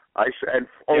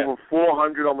 Over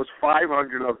 400, almost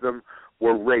 500 of them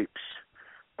were rapes.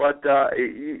 But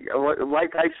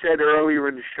like I said earlier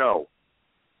in the show,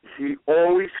 he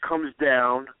always comes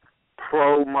down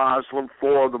pro-Muslim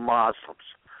for the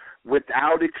Muslims,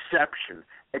 without exception,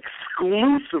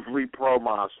 exclusively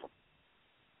pro-Muslim.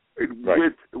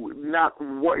 with not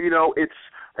what it's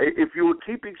if you were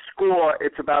keeping score,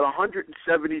 it's about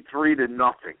 173 to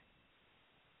nothing.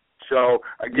 So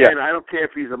again, I don't care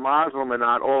if he's a Muslim or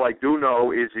not. All I do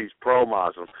know is he's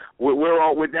pro-Muslim.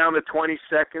 We're down to 20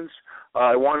 seconds.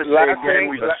 I want to say again,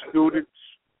 we have students.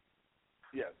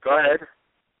 Yes. Go ahead.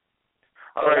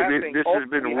 All right, this has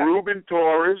been Ruben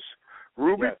Torres.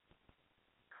 Ruben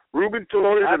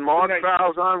Torres and Mark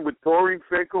Falzon with Taurine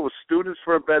Finkel with Students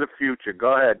for a Better Future.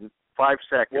 Go ahead. 5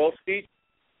 seconds. Well, Steve,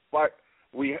 but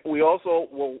we also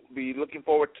will be looking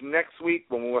forward to next week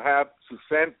when we'll have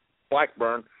Suzanne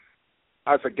Blackburn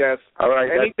as a guest. All right,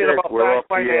 anything that's about We're off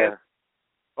the finance? air.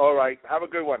 All right, have a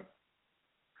good one.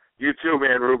 You too,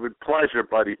 man, Ruben. Pleasure,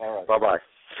 buddy. All right. Bye-bye.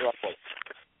 You're welcome.